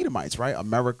after these Edomites, right?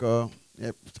 America,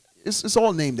 it's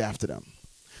all named after them.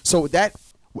 So that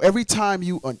every time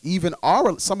you, even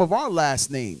some of our last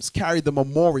names carry the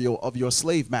memorial of your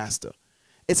slave master,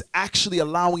 it's actually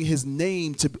allowing his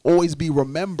name to always be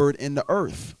remembered in the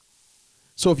earth.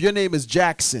 So if your name is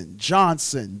Jackson,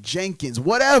 Johnson, Jenkins,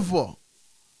 whatever,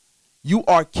 you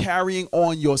are carrying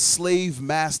on your slave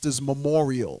master's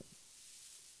memorial.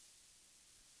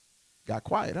 Got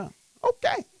quiet, huh?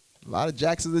 Okay. A lot of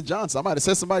Jacksons and Johnsons. I might have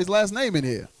said somebody's last name in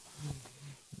here.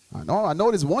 I know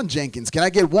there's one Jenkins. Can I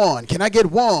get one? Can I get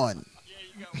one? Yeah,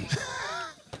 you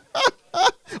got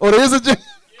one. Oh, there is a Jenkins.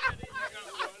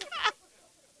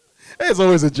 There's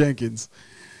always a Jenkins.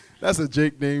 That's a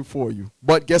Jake name for you.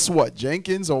 But guess what?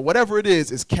 Jenkins, or whatever it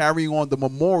is carrying on the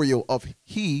memorial of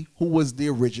he who was the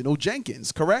original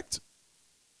Jenkins, correct?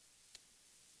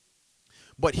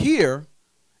 But here,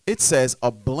 it says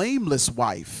a blameless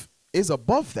wife is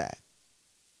above that.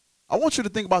 I want you to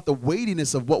think about the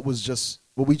weightiness of what we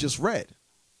just read.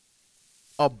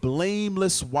 A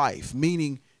blameless wife,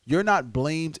 meaning you're not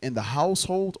blamed in the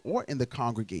household or in the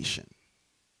congregation.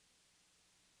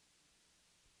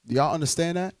 Do y'all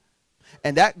understand that?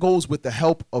 And that goes with the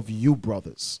help of you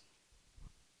brothers.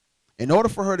 In order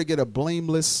for her to get a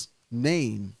blameless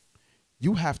name,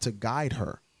 you have to guide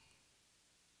her.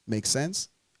 Make sense?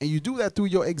 And you do that through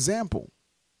your example.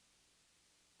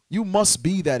 You must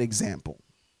be that example.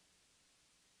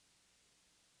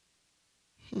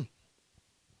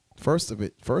 First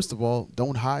of all,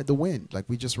 don't hide the wind, like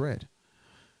we just read.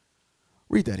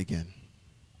 Read that again.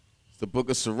 It's the book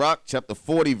of Sirach, chapter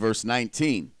 40, verse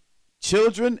 19.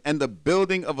 Children and the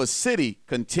building of a city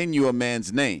continue a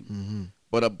man's name,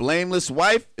 but a blameless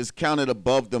wife is counted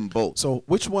above them both. So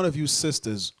which one of you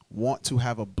sisters want to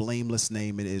have a blameless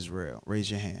name in Israel? Raise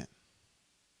your hand.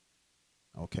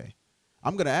 Okay.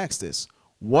 I'm going to ask this.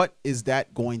 What is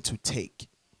that going to take?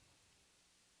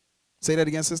 Say that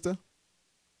again, sister.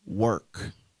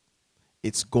 Work.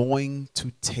 It's going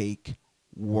to take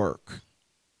work.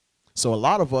 So a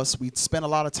lot of us, we spend a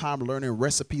lot of time learning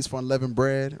recipes for unleavened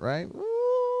bread, right?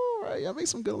 Ooh, right, y'all make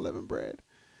some good unleavened bread.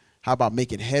 How about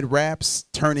making head wraps,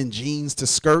 turning jeans to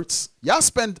skirts? Y'all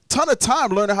spend a ton of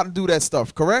time learning how to do that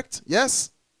stuff, correct?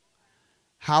 Yes?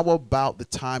 How about the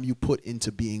time you put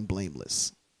into being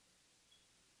blameless?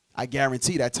 I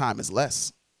guarantee that time is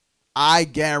less. I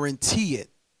guarantee it.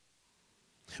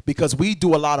 Because we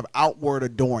do a lot of outward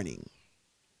adorning.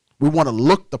 We want to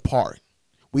look the part.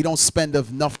 We don't spend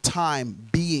enough time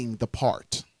being the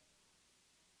part.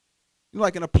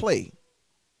 Like in a play,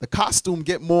 the costume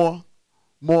get more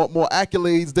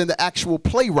accolades than the actual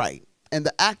playwright and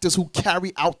the actors who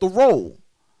carry out the role.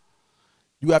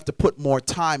 You have to put more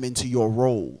time into your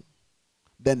role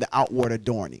than the outward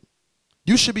adorning.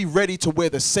 You should be ready to wear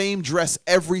the same dress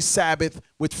every Sabbath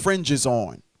with fringes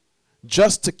on,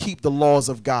 just to keep the laws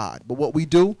of God. But what we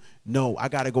do, no, I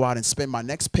got to go out and spend my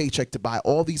next paycheck to buy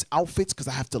all these outfits because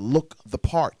I have to look the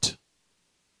part.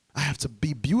 I have to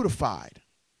be beautified.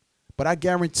 But I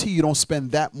guarantee you don't spend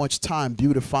that much time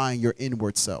beautifying your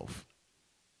inward self.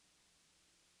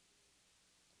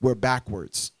 We're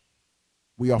backwards.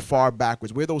 We are far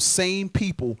backwards. We're those same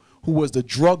people who was the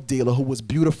drug dealer who was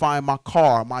beautifying my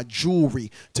car, my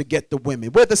jewelry to get the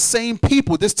women. We're the same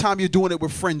people. This time you're doing it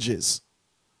with fringes.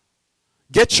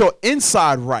 Get your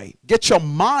inside right. Get your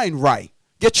mind right.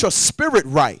 Get your spirit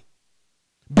right.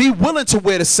 Be willing to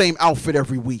wear the same outfit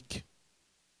every week.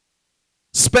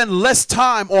 Spend less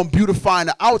time on beautifying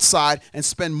the outside and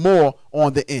spend more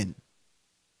on the in.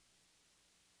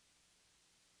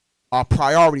 Our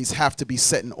priorities have to be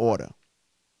set in order.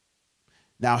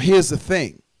 Now, here's the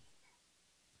thing.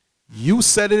 You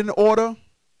set it in order,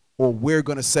 or we're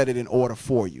going to set it in order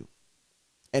for you.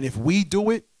 And if we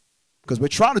do it, because we're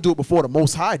trying to do it before the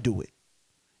Most High do it.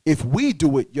 If we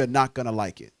do it, you're not going to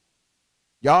like it.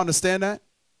 Y'all understand that?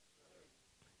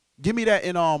 Give me that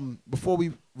in, before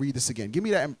we read this again, give me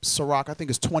that in Sirach. I think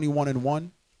it's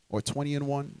 21:1 or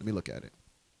 20:1. Let me look at it.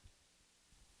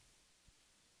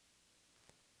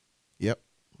 Yep.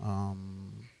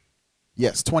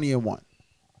 Yes, 20:1.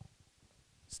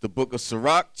 It's the book of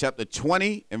Sirach, chapter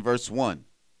 20 and verse 1.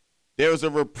 There is a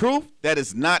reproof that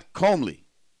is not comely.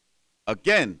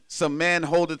 Again, some man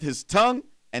holdeth his tongue,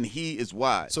 and he is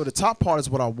wise. So the top part is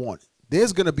what I want.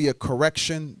 There's going to be a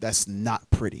correction that's not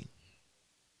pretty.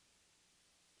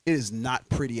 It is not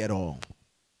pretty at all.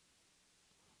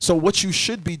 So what you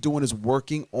should be doing is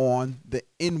working on the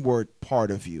inward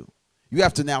part of you. You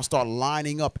have to now start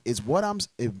lining up. Is what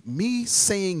if me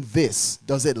saying this,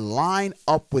 does it line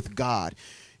up with God?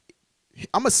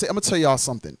 I'm gonna tell y'all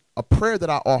something. A prayer that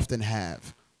I often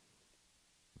have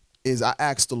is I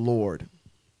ask the Lord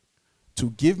to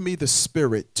give me the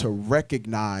spirit to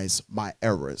recognize my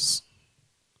errors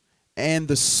and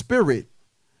the spirit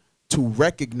to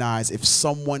recognize if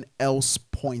someone else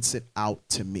points it out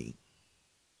to me.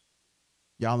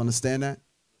 Y'all understand that?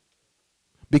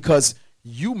 Because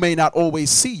you may not always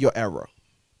see your error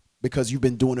because you've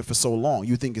been doing it for so long.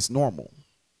 You think it's normal,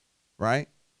 right?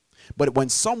 But when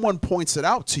someone points it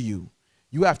out to you,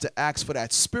 you have to ask for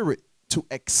that spirit to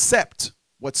accept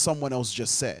what someone else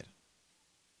just said.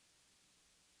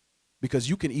 Because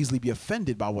you can easily be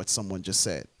offended by what someone just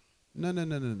said. No.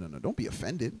 Don't be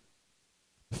offended.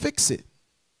 Fix it.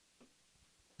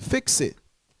 Fix it.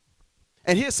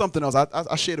 And here's something else.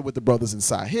 I shared it with the brothers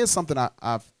inside. Here's something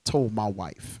I've told my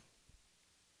wife.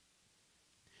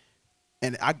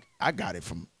 And I got it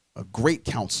from a great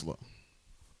counselor.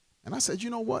 And I said, you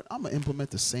know what? I'm going to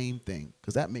implement the same thing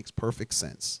because that makes perfect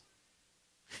sense.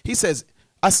 He says,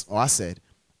 I said,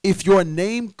 if your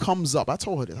name comes up, I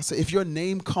told her this. I said, if your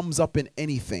name comes up in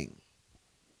anything,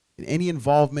 in any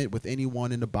involvement with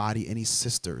anyone in the body, any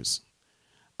sisters,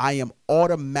 I am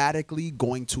automatically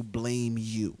going to blame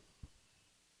you.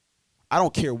 I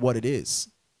don't care what it is,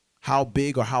 how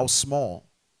big or how small.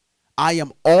 I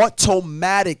am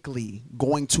automatically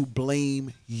going to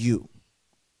blame you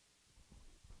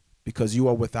because you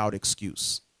are without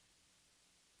excuse.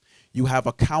 You have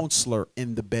a counselor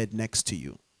in the bed next to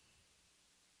you.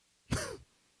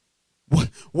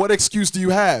 What excuse do you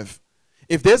have?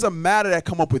 If there's a matter that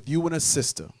come up with you and a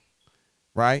sister,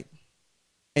 right?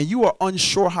 And you are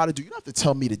unsure how to do, you don't have to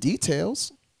tell me the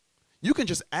details. You can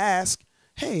just ask,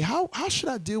 hey, how should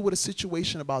I deal with a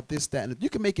situation about this, that, and you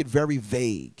can make it very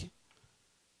vague.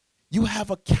 You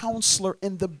have a counselor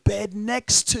in the bed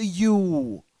next to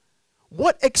you.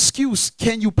 What excuse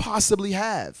can you possibly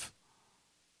have?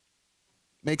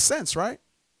 Makes sense, right?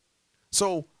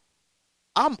 So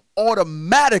I'm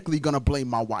automatically going to blame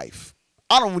my wife.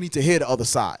 I don't need to hear the other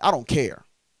side. I don't care.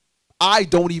 I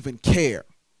don't even care.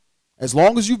 As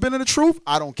long as you've been in the truth,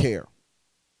 I don't care.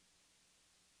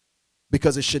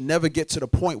 Because it should never get to the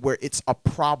point where it's a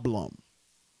problem.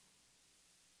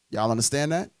 Y'all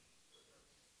understand that?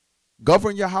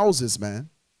 Govern your houses, man.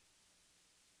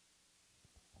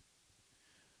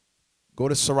 Go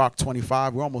to Sirach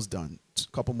 25. We're almost done.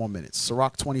 A couple more minutes.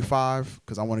 Sirach 25,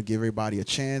 because I want to give everybody a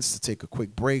chance to take a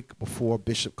quick break before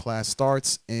Bishop class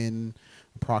starts in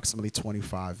approximately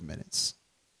 25 minutes.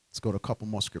 Let's go to a couple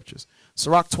more scriptures.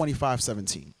 Sirach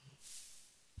 25:17.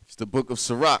 It's the book of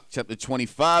Sirach, chapter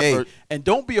 25. Hey, and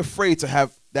don't be afraid to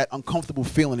have that uncomfortable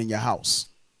feeling in your house.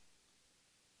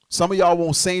 Some of y'all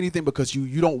won't say anything because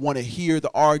you don't want to hear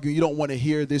the arguing. You don't want to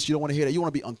hear this. You don't want to hear that. You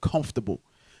want to be uncomfortable.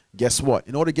 Guess what?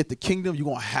 In order to get the kingdom, you're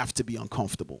going to have to be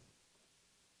uncomfortable.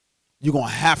 You're going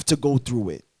to have to go through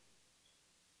it.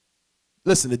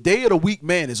 Listen, the day of the weak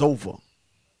man is over.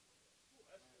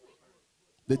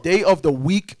 The day of the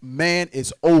weak man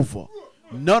is over.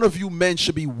 None of you men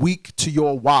should be weak to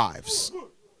your wives.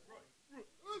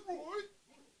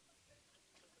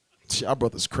 Our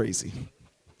brother's crazy.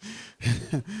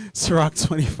 Sirach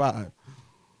 25,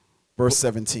 verse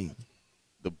 17.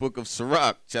 The book of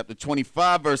Sirach, chapter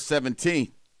 25, verse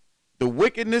 17. The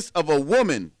wickedness of a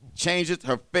woman changeth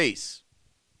her face,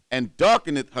 and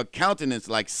darkeneth her countenance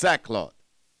like sackcloth.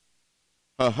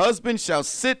 Her husband shall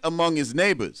sit among his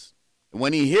neighbors, and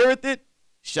when he heareth it,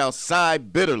 shall sigh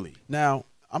bitterly. Now,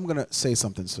 I'm going to say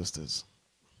something, sisters.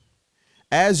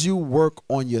 As you work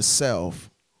on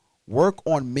yourself, work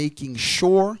on making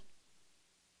sure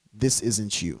this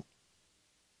isn't you.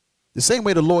 The same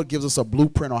way the Lord gives us a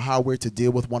blueprint on how we're to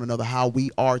deal with one another, how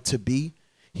we are to be,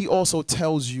 he also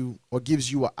tells you or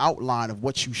gives you an outline of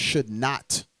what you should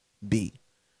not be.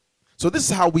 So this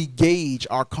is how we gauge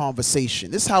our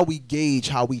conversation. This is how we gauge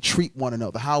how we treat one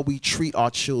another, how we treat our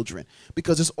children,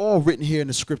 because it's all written here in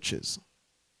the scriptures,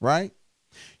 right?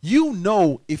 You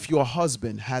know if your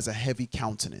husband has a heavy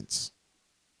countenance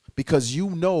because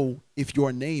you know if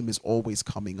your name is always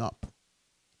coming up.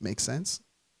 Make sense?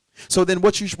 So then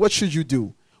what should you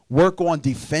do? Work on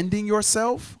defending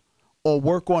yourself or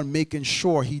work on making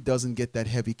sure he doesn't get that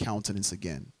heavy countenance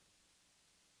again?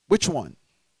 Which one?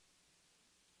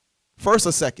 First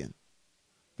or second?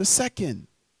 The second.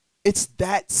 It's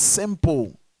that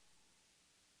simple.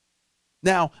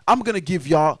 Now, I'm going to give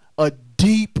y'all a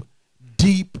deep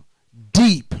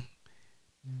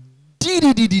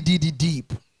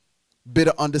bit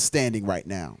of understanding right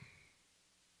now.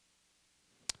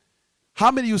 How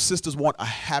many of you sisters want a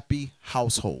happy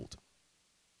household?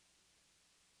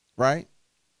 Right?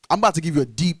 I'm about to give you a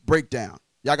deep breakdown.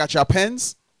 Y'all got your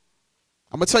pens?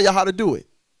 I'm going to tell you how to do it.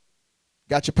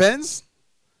 Got your pens?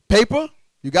 Paper?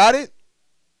 You got it?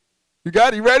 You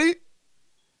got it? You ready?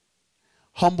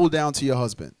 Humble down to your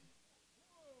husband.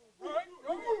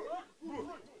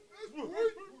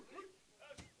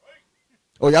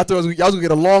 Oh, y'all thought y'all was going to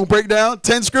get a long breakdown?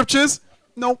 10 scriptures?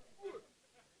 No.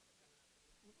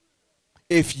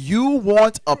 If you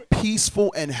want a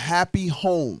peaceful and happy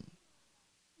home,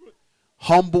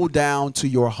 humble down to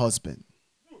your husband.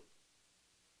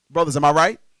 Brothers, am I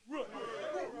right?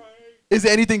 Is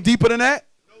there anything deeper than that?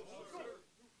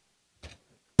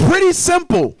 Pretty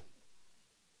simple.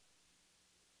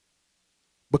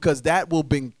 Because that will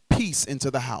bring peace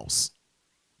into the house.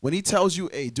 When he tells you,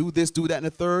 hey, do this, do that, and the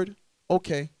third,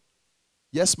 okay.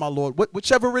 Yes, my Lord.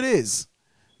 Whichever it is,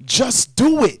 just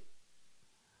do it.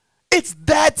 It's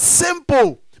that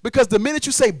simple. Because the minute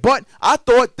you say, but, I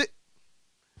thought that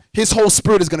his whole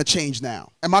spirit is going to change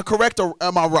now. Am I correct or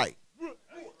am I right?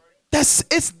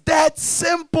 It's that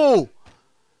simple.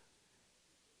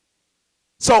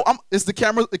 So is the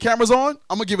camera's on?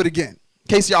 I'm going to give it again in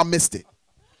case y'all missed it.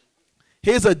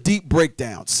 Here's a deep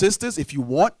breakdown. Sisters, if you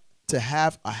want to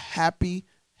have a happy,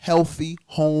 healthy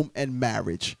home and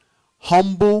marriage,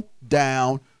 humble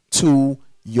down to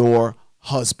your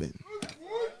husband.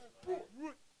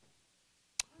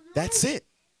 That's it.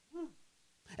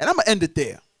 And I'm going to end it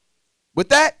there. With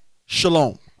that,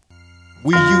 shalom.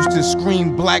 We used to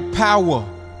scream black power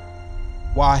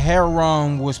while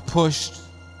Heron was pushed.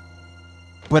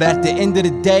 But at the end of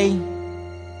the day,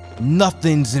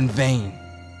 nothing's in vain.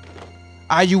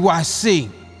 Iuic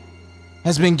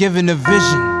has been given a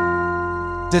vision.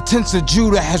 The tents of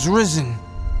Judah has risen.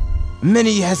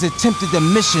 Many has attempted the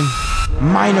mission.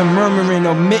 Minor murmuring,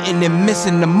 omitting, and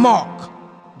missing the mark.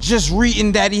 Just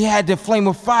reading that he had the flame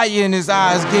of fire in his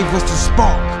eyes gave us the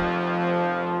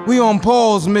spark. We on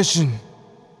Paul's mission.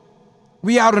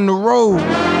 We out on the road,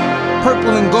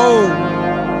 purple and gold.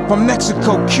 From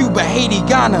Mexico, Cuba, Haiti,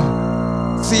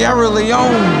 Ghana, Sierra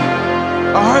Leone.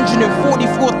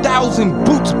 144,000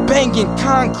 boots banging,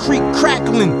 concrete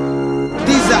crackling.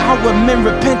 These are how men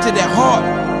repented at heart.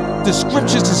 The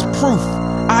scriptures is proof.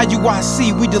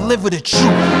 Iuic, we deliver the truth.